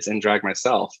with kids in drag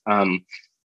myself. The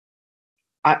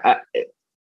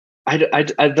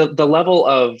level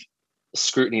of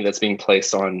scrutiny that's being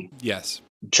placed on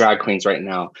drag queens right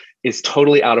now is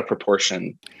totally out of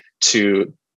proportion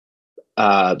to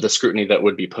the scrutiny that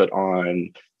would be put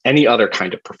on any other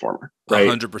kind of performer, right?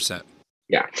 100%.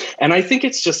 Yeah. And I think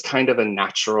it's just kind of a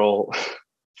natural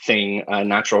thing, a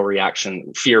natural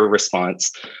reaction, fear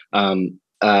response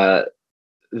that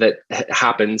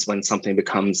happens when something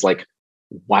becomes like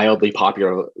wildly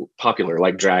popular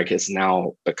like drag has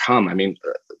now become. I mean,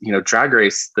 Drag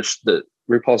Race, the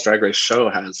RuPaul's Drag Race show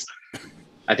has,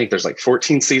 I think there's like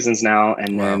 14 seasons now.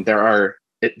 And then there are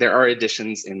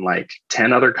editions in like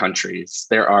 10 other countries.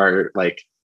 There are like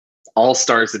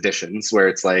all-stars editions where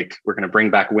it's like, we're going to bring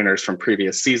back winners from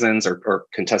previous seasons or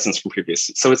contestants from previous.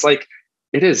 So it's like,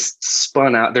 it is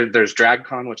spun out. There's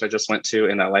DragCon, which I just went to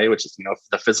in LA, which is,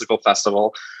 the physical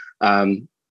festival,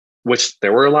 which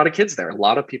there were a lot of kids there. A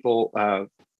lot of people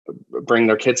bring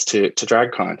their kids to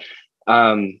DragCon.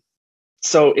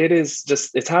 So it is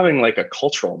just, it's having like a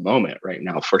cultural moment right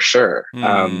now for sure.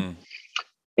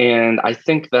 And I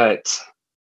think that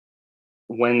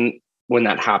when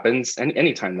that happens, and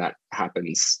anytime that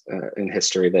happens in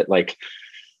history, that like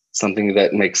something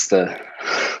that makes the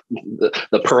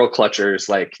pearl clutchers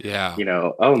like,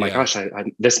 oh my gosh,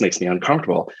 this makes me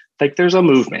uncomfortable. Like there's a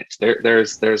movement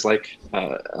there's like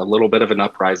a little bit of an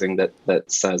uprising that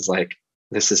says like,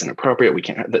 this isn't appropriate. We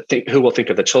can't, who will think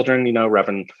of the children,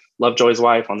 Reverend Lovejoy's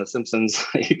wife on The Simpsons,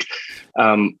 like,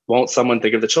 won't someone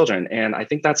think of the children? And I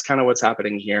think that's kind of what's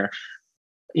happening here.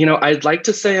 I'd like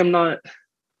to say I'm not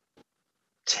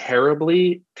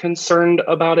terribly concerned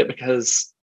about it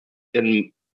because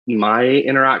in my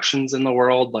interactions in the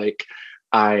world, like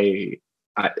I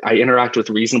interact with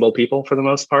reasonable people for the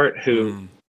most part who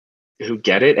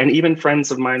get it. And even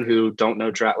friends of mine who don't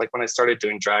know drag, like when I started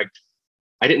doing drag,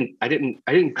 I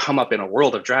didn't come up in a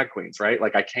world of drag queens, right?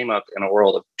 Like I came up in a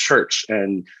world of church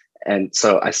and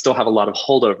so I still have a lot of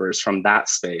holdovers from that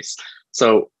space.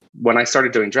 So when I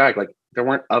started doing drag, like there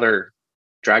weren't other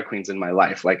drag queens in my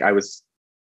life. Like I was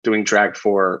doing drag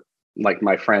for like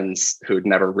my friends who'd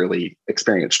never really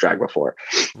experienced drag before.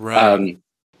 Right.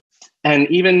 And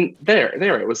even there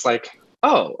it was like,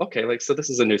 oh, okay. Like, so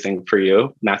this is a new thing for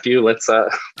you, Matthew. Let's,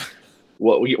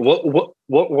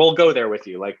 we'll go there with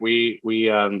you. Like we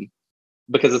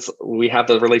because we have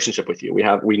the relationship with you.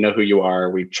 We know who you are.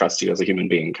 We trust you as a human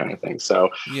being kind of thing. So,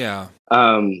 yeah.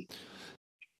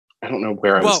 I don't know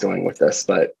where I was going with this,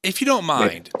 but if you don't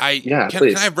mind,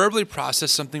 can I verbally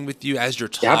process something with you as you're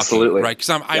talking? Yeah, absolutely. Right. Cause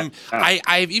I'm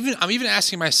even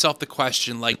asking myself the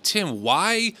question, like, Tim,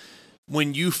 why,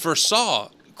 when you first saw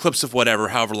clips of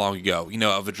however long ago,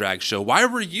 of a drag show, why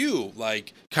were you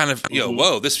like kind of,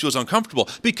 whoa, this feels uncomfortable?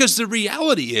 Because the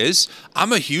reality is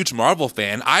I'm a huge Marvel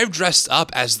fan. I've dressed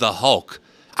up as the Hulk.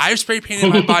 I've spray painted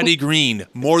my body green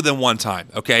more than one time.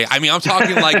 Okay. I mean, I'm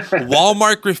talking like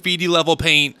Walmart graffiti level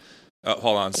paint. Oh,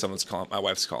 hold on. Someone's calling. My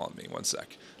wife's calling me. One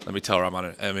sec. Let me tell her I'm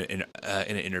in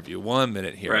an interview. 1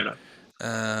 minute here. Right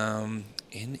on.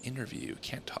 In interview.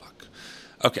 Can't talk.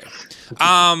 Okay.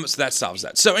 So that solves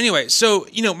that. So anyway,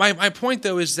 my point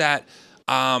though is that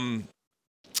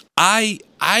I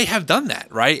have done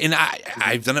that, right? And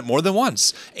I've done it more than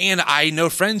once. And I know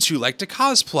friends who like to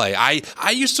cosplay.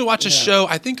 I used to watch a show,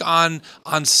 I think on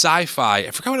Sci-Fi.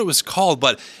 I forgot what it was called,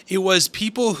 but it was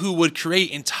people who would create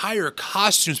entire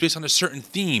costumes based on a certain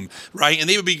theme, right? And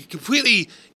they would be completely,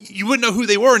 you wouldn't know who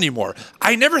they were anymore.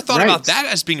 I never thought about that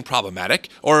as being problematic,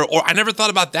 or I never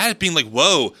thought about that as being like,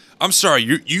 whoa, I'm sorry,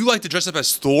 you like to dress up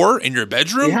as Thor in your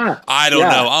bedroom? Yeah. I don't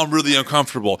know. I'm really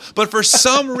uncomfortable. But for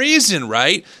some reason,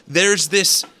 right, there's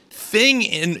this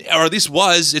thing or at least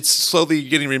it's slowly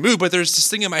getting removed, but there's this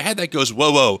thing in my head that goes,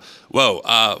 whoa,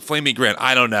 Flamy Grant,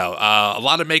 I don't know. A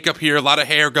lot of makeup here, a lot of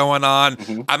hair going on.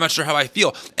 Mm-hmm. I'm not sure how I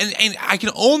feel. And I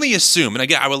can only assume, and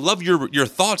again, I would love your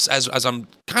thoughts as I'm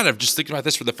kind of just thinking about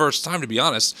this for the first time, to be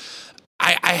honest.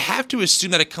 I have to assume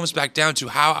that it comes back down to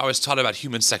how I was taught about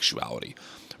human sexuality.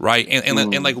 Right.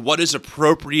 And like what is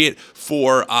appropriate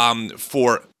for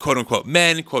quote unquote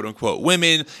men, quote unquote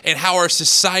women, and how our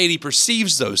society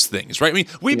perceives those things, right? I mean,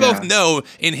 we both know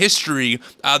in history,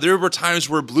 there were times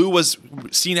where blue was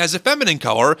seen as a feminine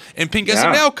color and pink as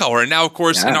a male color. And now, of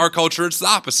course, in our culture, it's the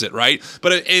opposite, right?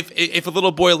 But if a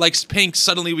little boy likes pink,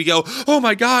 suddenly we go, oh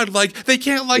my God, like they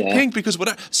can't like pink because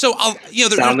whatever. So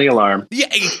sound the alarm. Yeah,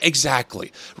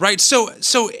 exactly. Right. So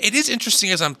it is interesting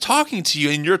as I'm talking to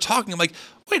you and you're talking, I'm like,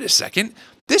 wait a second.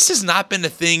 This has not been a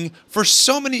thing for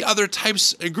so many other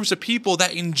types and groups of people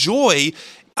that enjoy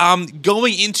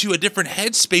going into a different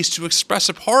headspace to express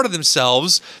a part of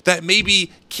themselves that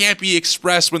maybe can't be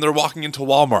expressed when they're walking into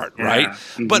Walmart, right?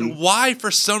 Mm-hmm. But why,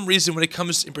 for some reason, when it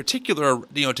comes in particular,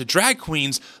 to drag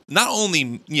queens, not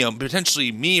only,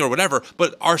 potentially me or whatever,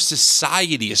 but our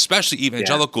society, especially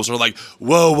evangelicals, are like,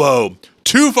 whoa,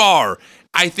 too far.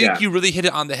 I think you really hit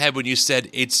it on the head when you said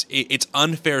it's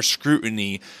unfair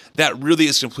scrutiny that really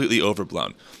is completely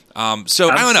overblown. So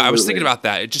I don't know. I was thinking about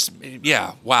that. It just,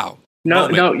 wow.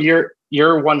 No, you're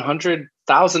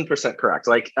 100,000% correct.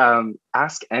 Like,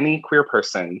 ask any queer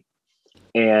person,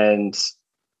 and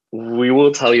we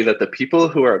will tell you that the people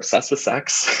who are obsessed with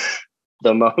sex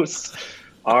the most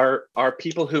are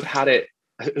people who've had it,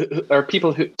 are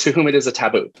people to whom it is a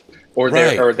taboo, or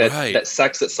that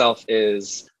sex itself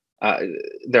is.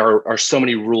 There are so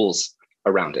many rules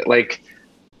around it. Like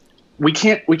we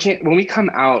can't when we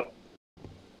come out,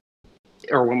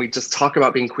 or when we just talk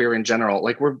about being queer in general,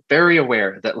 like we're very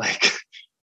aware that like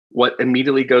what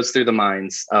immediately goes through the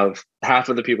minds of half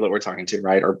of the people that we're talking to,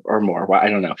 right, or more, I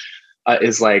don't know,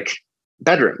 is like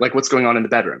bedroom, like what's going on in the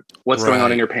bedroom, what's going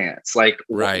on in your pants, like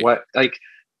what like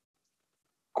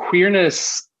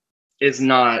queerness is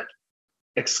not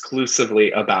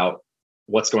exclusively about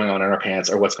what's going on in our pants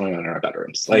or what's going on in our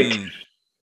bedrooms. Like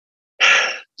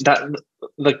that,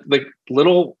 the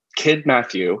little kid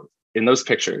Matthew in those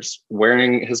pictures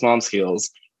wearing his mom's heels,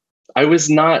 I was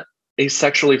not a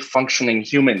sexually functioning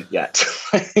human yet.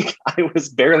 Like, I was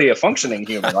barely a functioning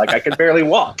human. Like I could barely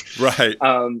walk. Right.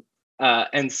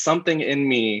 And something in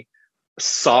me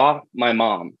saw my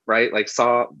mom, right? Like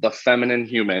saw the feminine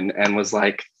human and was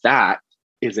like, that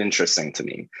is interesting to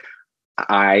me.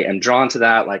 I am drawn to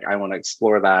that. Like, I want to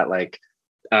explore that. Like,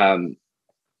 and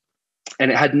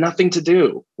it had nothing to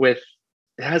do with,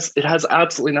 it has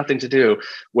absolutely nothing to do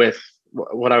with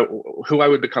who I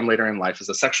would become later in life as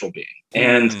a sexual being.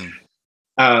 And,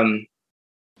 and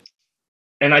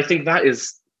I think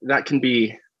that can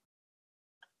be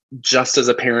just as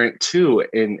apparent too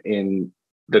in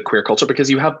the queer culture,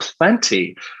 because you have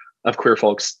plenty of queer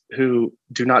folks who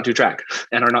do not do drag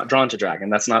and are not drawn to drag.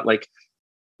 And that's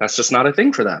just not a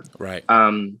thing for them. Right.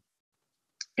 And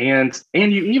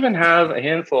you even have a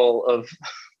handful of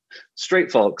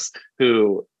straight folks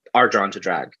who are drawn to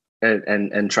drag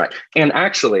and try. And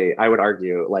actually, I would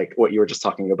argue, like what you were just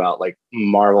talking about, like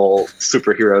Marvel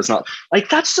superheroes, not like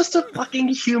that's just a fucking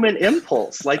human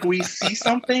impulse. Like we see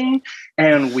something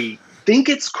and we think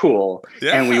it's cool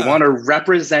and we want to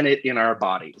represent it in our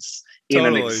bodies in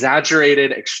an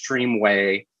exaggerated, extreme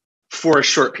way for a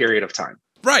short period of time.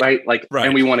 Right.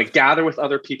 And we want to gather with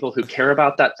other people who care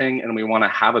about that thing, and we want to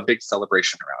have a big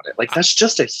celebration around it. Like that's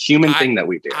just a human thing that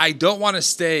we do. I don't want to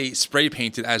stay spray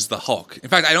painted as the Hulk. In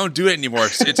fact, I don't do it anymore.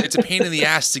 It's a pain in the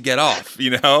ass to get off,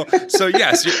 So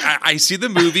yes, I see the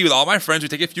movie with all my friends. We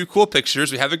take a few cool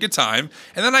pictures. We have a good time.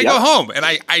 And then I go home and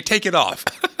I take it off.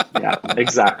 Yeah,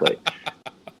 exactly.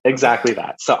 Exactly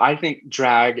that. So I think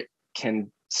drag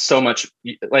can so much,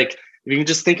 like, if you can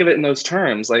just think of it in those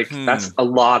terms, like that's a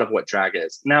lot of what drag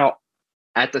is. Now,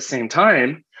 at the same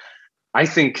time, I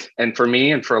think, and for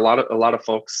me and for a lot of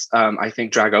folks, I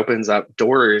think drag opens up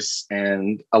doors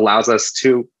and allows us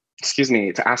to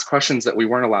ask questions that we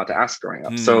weren't allowed to ask growing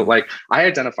up. So like I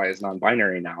identify as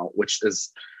non-binary now, which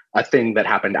is a thing that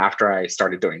happened after I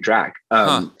started doing drag.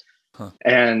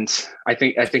 And I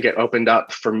think it opened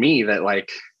up for me that like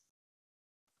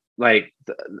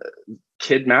the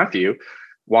kid Matthew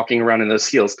walking around in those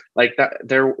heels, like that,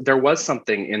 there was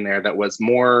something in there that was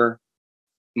more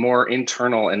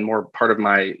internal and more part of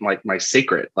my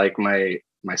sacred, like my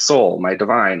soul, my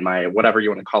divine, my whatever you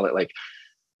want to call it. Like,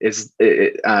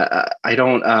 I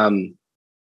don't,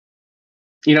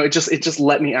 it just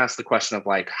let me ask the question of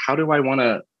like, how do I want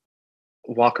to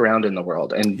walk around in the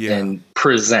world and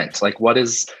present? Like, what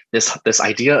is this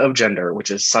idea of gender,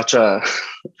 which is such a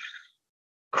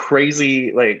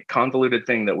crazy, like convoluted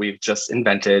thing that we've just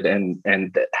invented and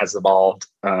that has evolved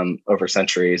over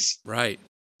centuries. Right.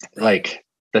 Like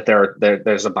that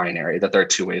there's a binary, that there are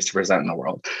two ways to present in the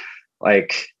world.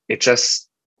 Like it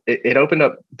opened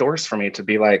up doors for me to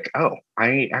be like, oh,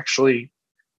 I actually,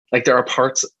 like there are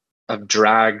parts of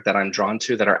drag that I'm drawn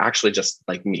to that are actually just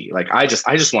like me. Like I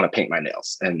just want to paint my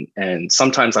nails, and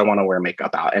sometimes I want to wear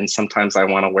makeup out, and sometimes I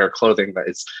want to wear clothing that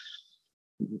is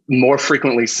more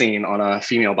frequently seen on a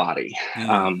female body,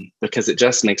 because it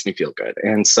just makes me feel good.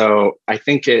 And so I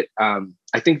think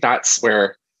that's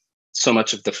where so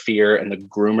much of the fear and the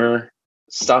groomer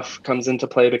stuff comes into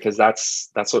play, because that's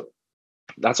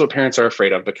what parents are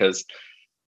afraid of, because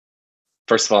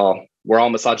first of all, we're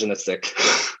all misogynistic.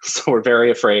 So we're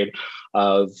very afraid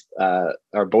of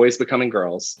our boys becoming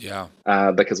girls,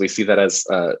 because we see that as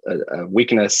a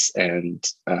weakness. And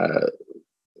I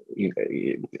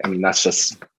mean, that's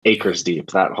just acres deep,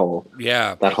 that whole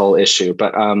issue.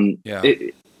 But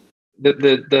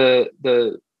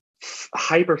the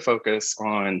hyper focus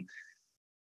on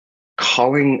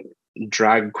calling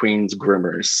drag queens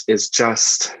groomers is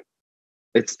just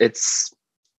it's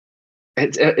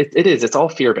all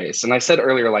fear-based. And I said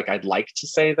earlier, like, I'd like to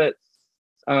say that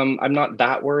I'm not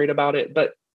that worried about it,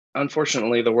 but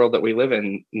unfortunately the world that we live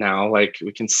in now, like,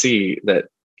 we can see that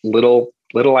little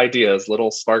ideas,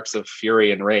 little sparks of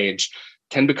fury and rage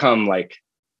can become like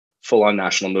full-on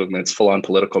national movements, full-on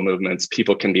political movements.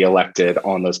 People can be elected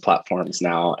on those platforms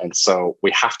now. And so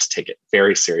we have to take it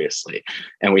very seriously,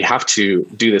 and we have to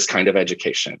do this kind of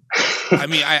education. I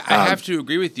mean, I have to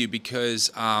agree with you, because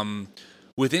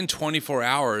within 24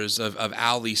 hours of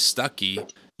Ali Stuckey,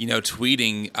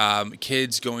 tweeting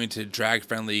kids going to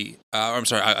kid-friendly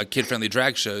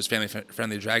drag shows,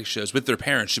 family-friendly drag shows with their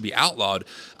parents should be outlawed.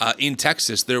 In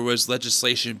Texas, there was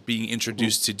legislation being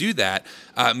introduced to do that.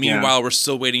 Meanwhile, we're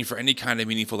still waiting for any kind of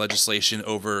meaningful legislation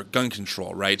over gun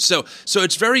control, right? So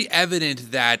it's very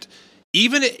evident that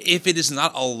even if it is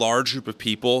not a large group of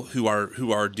people who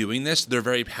are doing this, they're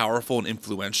very powerful and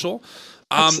influential.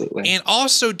 And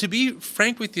also, to be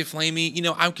frank with you, Flamy,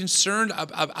 I'm concerned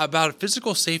about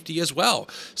physical safety as well.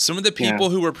 Some of the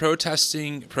people who were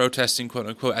protesting, quote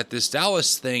unquote, at this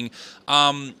Dallas thing,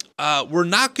 were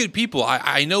not good people.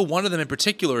 I know one of them in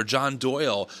particular, John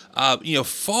Doyle,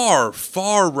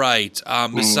 far right,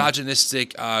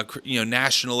 misogynistic,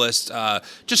 nationalist,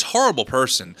 just horrible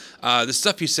person. The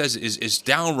stuff he says is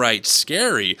downright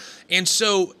scary. And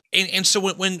so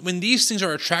when these things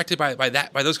are attracted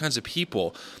by those kinds of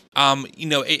people,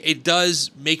 it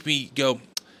does make me go,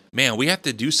 man, we have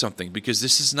to do something, because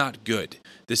this is not good.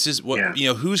 This is what,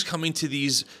 who's coming to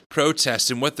these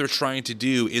protests and what they're trying to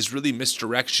do is really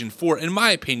misdirection for, in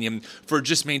my opinion, for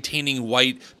just maintaining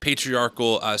white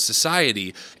patriarchal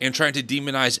society and trying to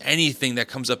demonize anything that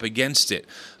comes up against it,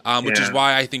 which is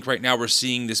why I think right now we're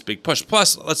seeing this big push.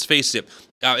 Plus, let's face it,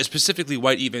 specifically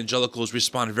white evangelicals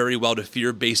respond very well to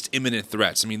fear-based imminent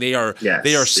threats. I mean, they are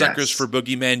suckers for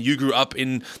boogeymen. You grew up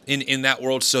in that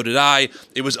world, so did I.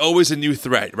 It was always a new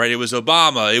threat, right? It was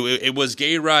Obama. It was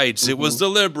gay rights. It was the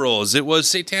liberals. It was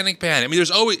satanic panic. I mean,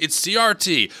 it's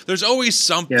CRT. There's always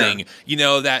something,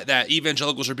 that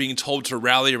evangelicals are being told to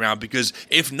rally around, because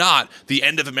if not, the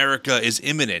end of America is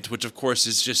imminent, which of course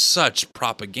is just such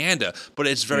propaganda, but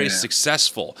it's very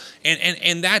successful.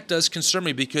 And that does concern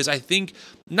me, because I think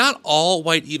not all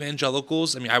white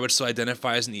evangelicals, I mean, I would still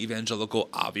identify as an evangelical,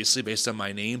 obviously, based on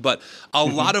my name, but a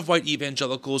lot of white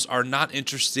evangelicals are not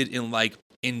interested in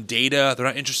data. They're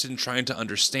not interested in trying to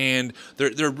understand.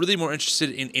 They're really more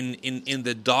interested in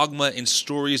the dogma and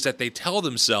stories that they tell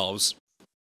themselves,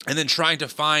 and then trying to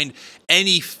find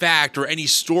any fact or any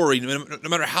story, no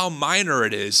matter how minor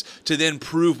it is, to then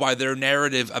prove why their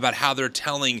narrative about how they're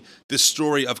telling the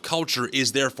story of culture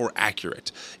is therefore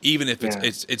accurate, even if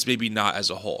it's maybe not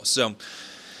as a whole. So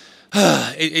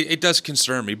it does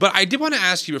concern me. But I did want to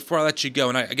ask you before I let you go,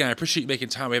 and I appreciate you making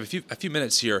time. We have a few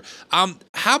minutes here.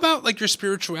 How about like your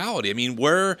spirituality? I mean,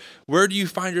 where do you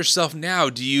find yourself now?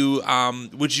 Do you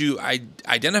would you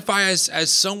identify as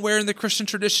somewhere in the Christian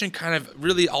tradition, kind of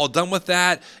really all done with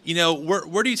that?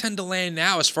 Where do you tend to land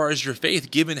now as far as your faith,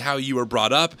 given how you were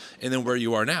brought up and then where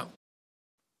you are now?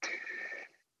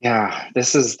 Yeah,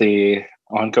 this is the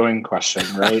ongoing question,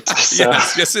 right?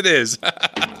 Yes, it is.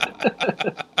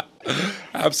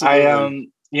 Absolutely.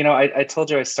 I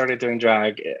told you I started doing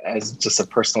drag as just a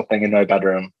personal thing in my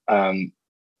bedroom,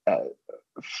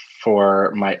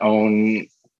 for my own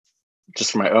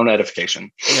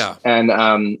edification. Yeah.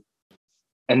 And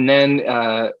then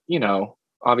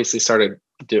obviously started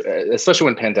especially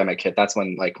when pandemic hit. That's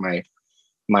when like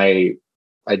I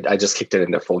just kicked it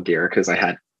into full gear, because I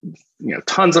had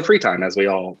tons of free time, as we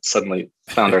all suddenly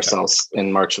found ourselves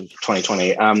in March of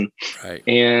 2020,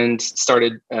 and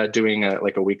started doing a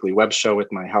weekly web show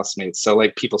with my housemates. So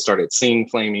like people started seeing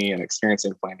Flamy and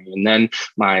experiencing Flamy, and then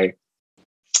my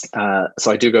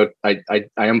So I do go, I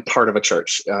am part of a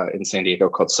church in San Diego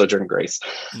called Sojourn Grace.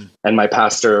 And my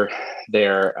pastor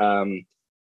there,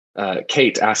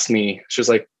 Kate, asked me, she was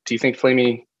like, do you think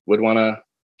Flamy would want to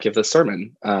give this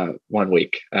sermon one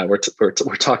week? We're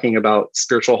talking about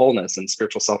spiritual wholeness and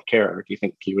spiritual self-care. Do you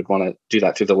think you would want to do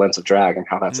that through the lens of drag and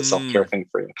how that's a self-care thing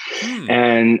for you?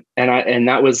 And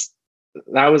that was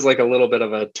like a little bit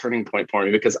of a turning point for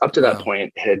me, because up to that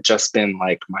point it had just been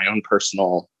like my own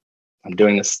personal, I'm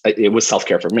doing this. It was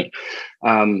self-care for me.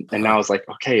 And now I was like,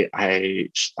 okay,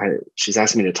 she's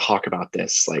asking me to talk about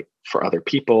this, like for other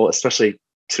people, especially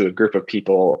to a group of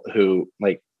people who,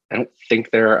 like, I don't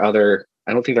think there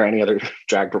are any other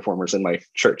drag performers in my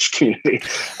church community.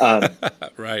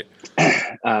 Right.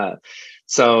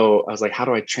 So I was like, how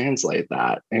do I translate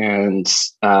that? And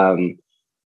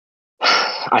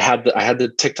I had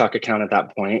the TikTok account at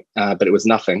that point, but it was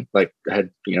nothing. Like, I had,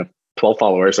 12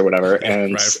 followers or whatever.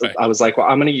 And right. I was like, well,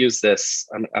 I'm going to use this.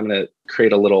 I'm going to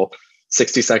create a little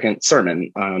 60-second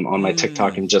sermon on my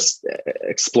TikTok and just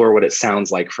explore what it sounds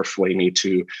like for Flamy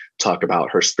to talk about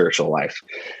her spiritual life.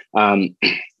 And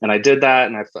I did that,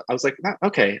 and I was like,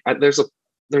 okay, there's a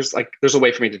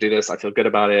way for me to do this. I feel good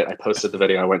about it. I posted the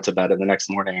video. I went to bed, and the next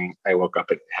morning I woke up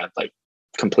and it had like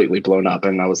completely blown up,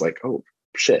 and I was like, oh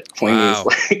shit, Flamy is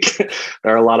like,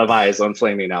 there are a lot of eyes on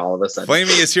Flamy now all of a sudden.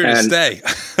 Flamy is here to stay.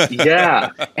 Yeah.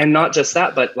 And not just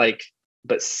that, but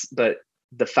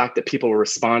the fact that people were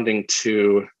responding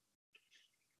to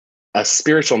a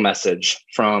spiritual message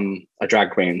from a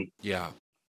drag queen,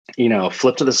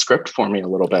 flipped the script for me a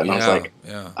little bit. And I was like,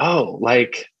 oh,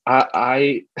 like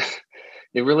I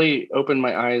it really opened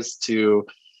my eyes to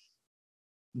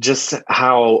just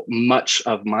how much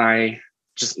of me,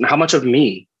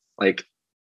 like,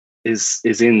 is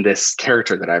in this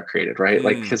character that I've created, right?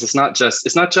 Like, because it's not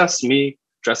just me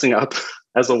dressing up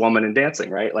as a woman and dancing,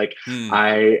 right? Like,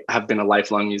 I have been a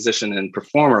lifelong musician and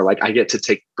performer. Like, I get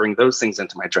to bring those things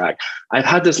into my drag. I've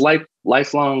had this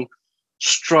lifelong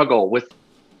struggle with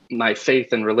my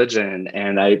faith and religion,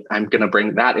 and I'm going to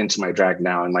bring that into my drag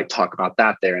now and like talk about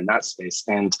that there in that space.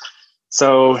 And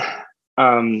so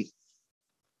I'm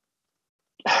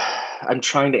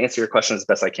trying to answer your question as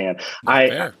best I can.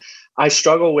 I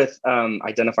struggle with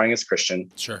identifying as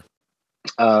Christian. Sure.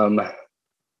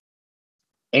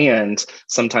 And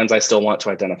sometimes I still want to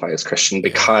identify as Christian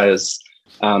because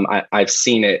I've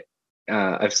seen it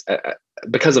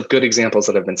because of good examples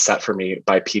that have been set for me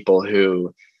by people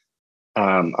who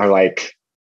are like,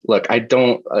 look, I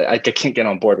can't get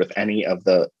on board with any of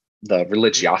the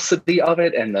religiosity of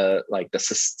it and the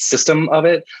system of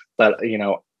it. But,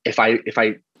 if I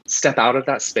step out of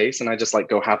that space and I just like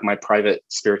go have my private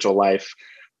spiritual life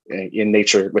in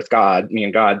nature with God, me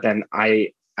and God, then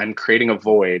I'm creating a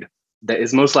void that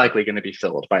is most likely going to be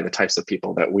filled by the types of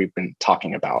people that we've been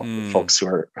talking about, folks who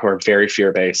are very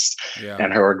fear-based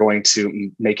and who are going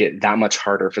to make it that much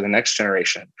harder for the next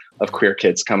generation of queer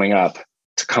kids coming up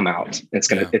to come out. It's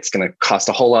going to cost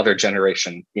a whole other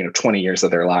generation, 20 years of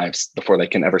their lives before they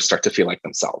can ever start to feel like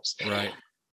themselves. Right.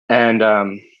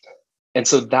 And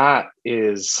so that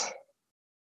is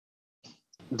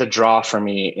the draw for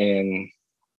me in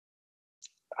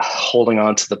holding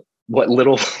on to what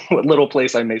little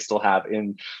place I may still have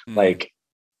in like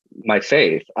my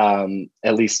faith,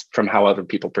 at least from how other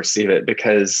people perceive it,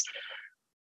 because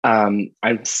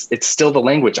it's still the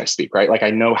language I speak, right? Like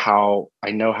I know how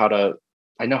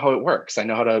it works. I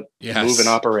know how to move and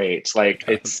operate. Like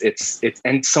it's,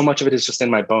 and so much of it is just in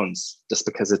my bones, just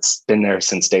because it's been there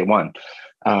since day one.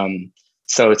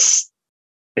 So it's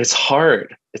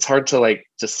hard. It's hard to like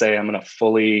just say I'm going to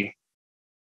fully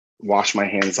wash my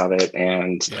hands of it,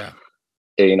 and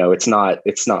it's not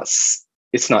savable.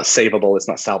 It's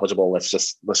not salvageable. Let's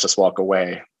just walk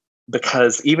away,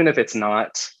 because even if it's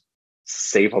not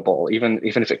savable, even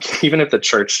if the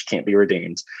church can't be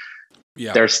redeemed,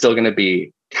 there's still going to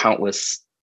be countless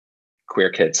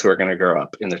queer kids who are going to grow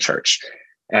up in the church,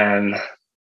 and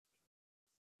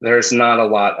there's not a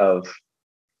lot of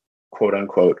quote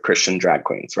unquote Christian drag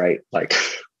queens, right? Like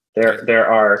there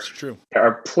are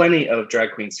plenty of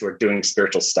drag queens who are doing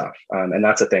spiritual stuff. And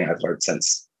that's a thing I've learned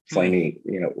since Flamy,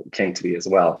 came to be as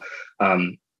well.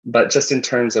 But just in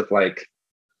terms of like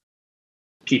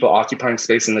people occupying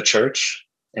space in the church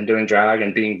and doing drag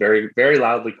and being very, very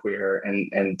loudly queer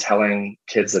and telling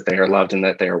kids that they are loved and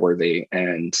that they are worthy.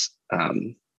 And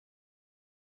I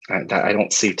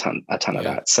don't see a ton of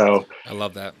that. So I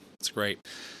love that. It's great.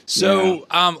 So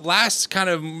last kind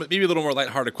of maybe a little more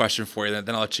lighthearted question for you,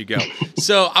 then I'll let you go.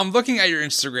 So I'm looking at your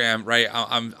Instagram, right?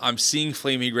 I'm seeing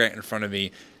Flamy Grant in front of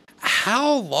me.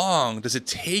 How long does it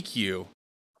take you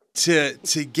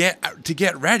to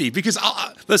get ready? Because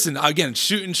listen, again,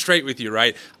 shooting straight with you,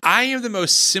 right? I am the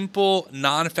most simple,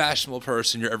 non-fashionable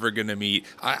person you're ever going to meet.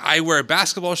 I wear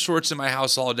basketball shorts in my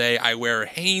house all day. I wear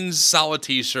Hanes solid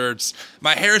t-shirts.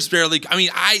 My hair's barely,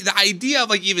 the idea of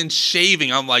like even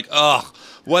shaving, I'm like, ugh,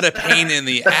 what a pain in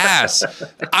the ass.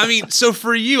 I mean, so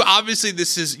for you, obviously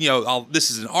this is, this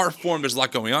is an art form. There's a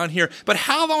lot going on here, but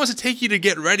how long does it take you to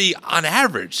get ready on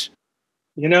average?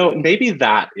 Maybe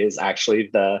that is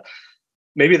actually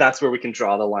maybe that's where we can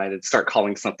draw the line and start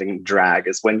calling something drag,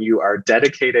 is when you are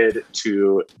dedicated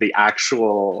to the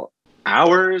actual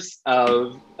hours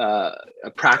of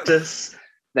practice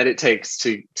that it takes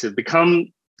to become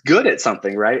good at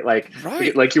something, right? Like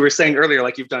you were saying earlier,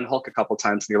 like you've done Hulk a couple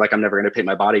times and you're like, I'm never going to paint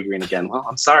my body green again. Well,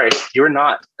 I'm sorry, you are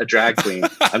not a drag queen.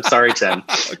 I'm sorry, Tim,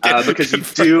 because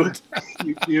you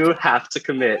do have to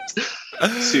commit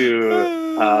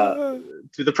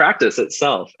to the practice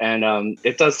itself, and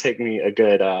it does take me a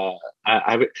good.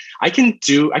 I can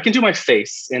do my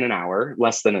face in an hour,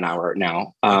 less than an hour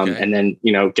now, and then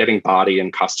getting body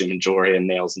and costume and jewelry and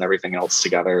nails and everything else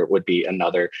together would be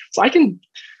another. So I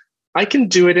can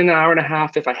do it in an hour and a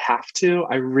half if I have to.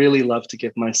 I really love to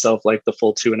give myself like the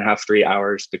full 2.5, 3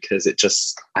 hours, because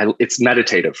it's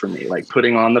meditative for me. Like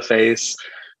putting on the face,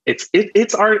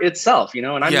 it's art itself, and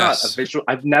I'm not a visual.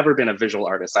 I've never been a visual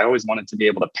artist. I always wanted to be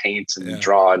able to paint and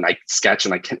draw, and I sketch,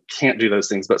 and I can't do those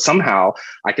things. But somehow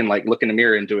I can like look in the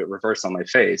mirror and do it reverse on my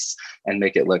face and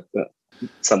make it look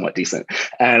somewhat decent.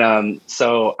 And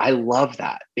so I love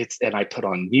that. And I put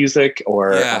on music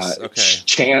or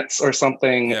chants or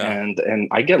something, and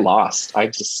I get lost. I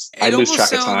lose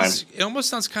track of time. It almost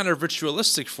sounds kind of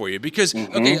ritualistic for you, because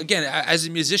again, as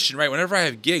a musician, right, whenever I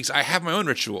have gigs, I have my own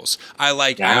rituals. I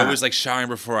always like showering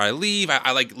before I leave.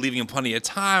 I like leaving in plenty of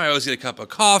time. I always get a cup of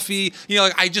coffee.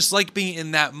 I just like being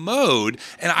in that mode,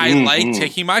 and I like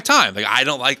taking my time. Like I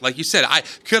don't like you said,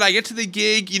 could I get to the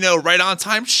gig, right on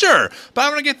time? Sure. But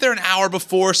I'm going to get there an hour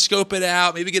before, scope it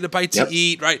out, maybe get a bite to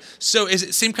eat, right? So is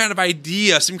it same kind of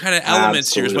idea, same kind of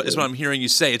elements here is what I'm hearing you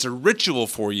say. It's a ritual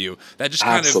for you that just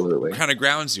kind of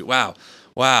grounds you. Wow.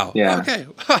 Yeah. Okay.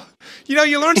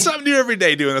 You learn something new every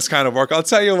day doing this kind of work. I'll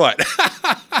tell you what.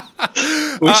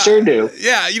 We sure do.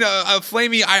 Yeah,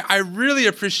 Flamy, I really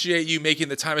appreciate you making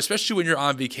the time, especially when you're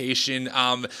on vacation.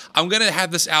 I'm going to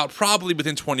have this out probably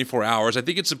within 24 hours. I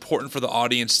think it's important for the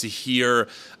audience to hear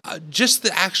just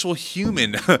the actual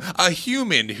human, a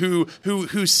human who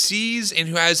sees and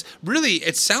who has really,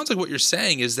 it sounds like what you're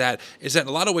saying is that in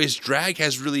a lot of ways, drag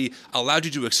has really allowed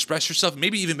you to express yourself,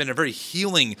 maybe even been a very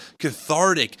healing,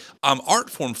 cathartic art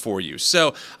form for you.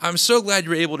 So I'm so glad you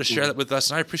were able to share that with us,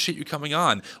 and I appreciate you coming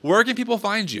on. Where can people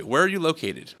find you? Where are you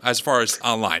located as far as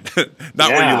online?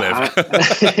 Not where you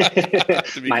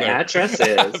live. My address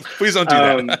is... Please don't do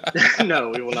that. No,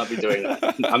 we will not be doing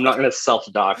that. I'm not going to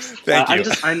self-dox. Thank you.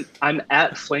 I'm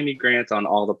at Flamy Grant on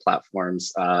all the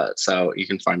platforms, so you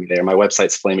can find me there. My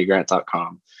website's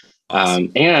flamygrant.com.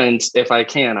 Awesome. And if I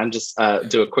can, I'm just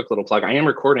do a quick little plug. I am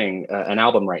recording an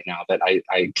album right now that I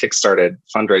kickstarted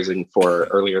fundraising for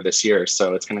earlier this year.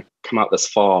 So it's going to come out this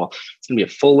fall. It's going to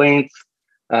be a full-length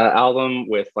album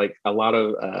with like a lot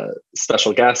of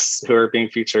special guests who are being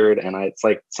featured, and it's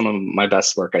like some of my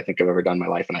best work I think I've ever done in my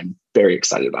life, and I'm very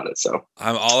excited about it. So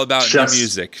I'm all about new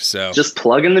music, so just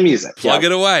plug in the music, plug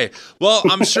it away. Well,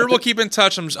 I'm sure we'll keep in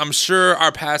touch. I'm sure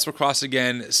our paths will cross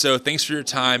again. So thanks for your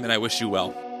time, and I wish you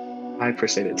well. I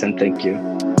appreciate it, Tim. Thank you.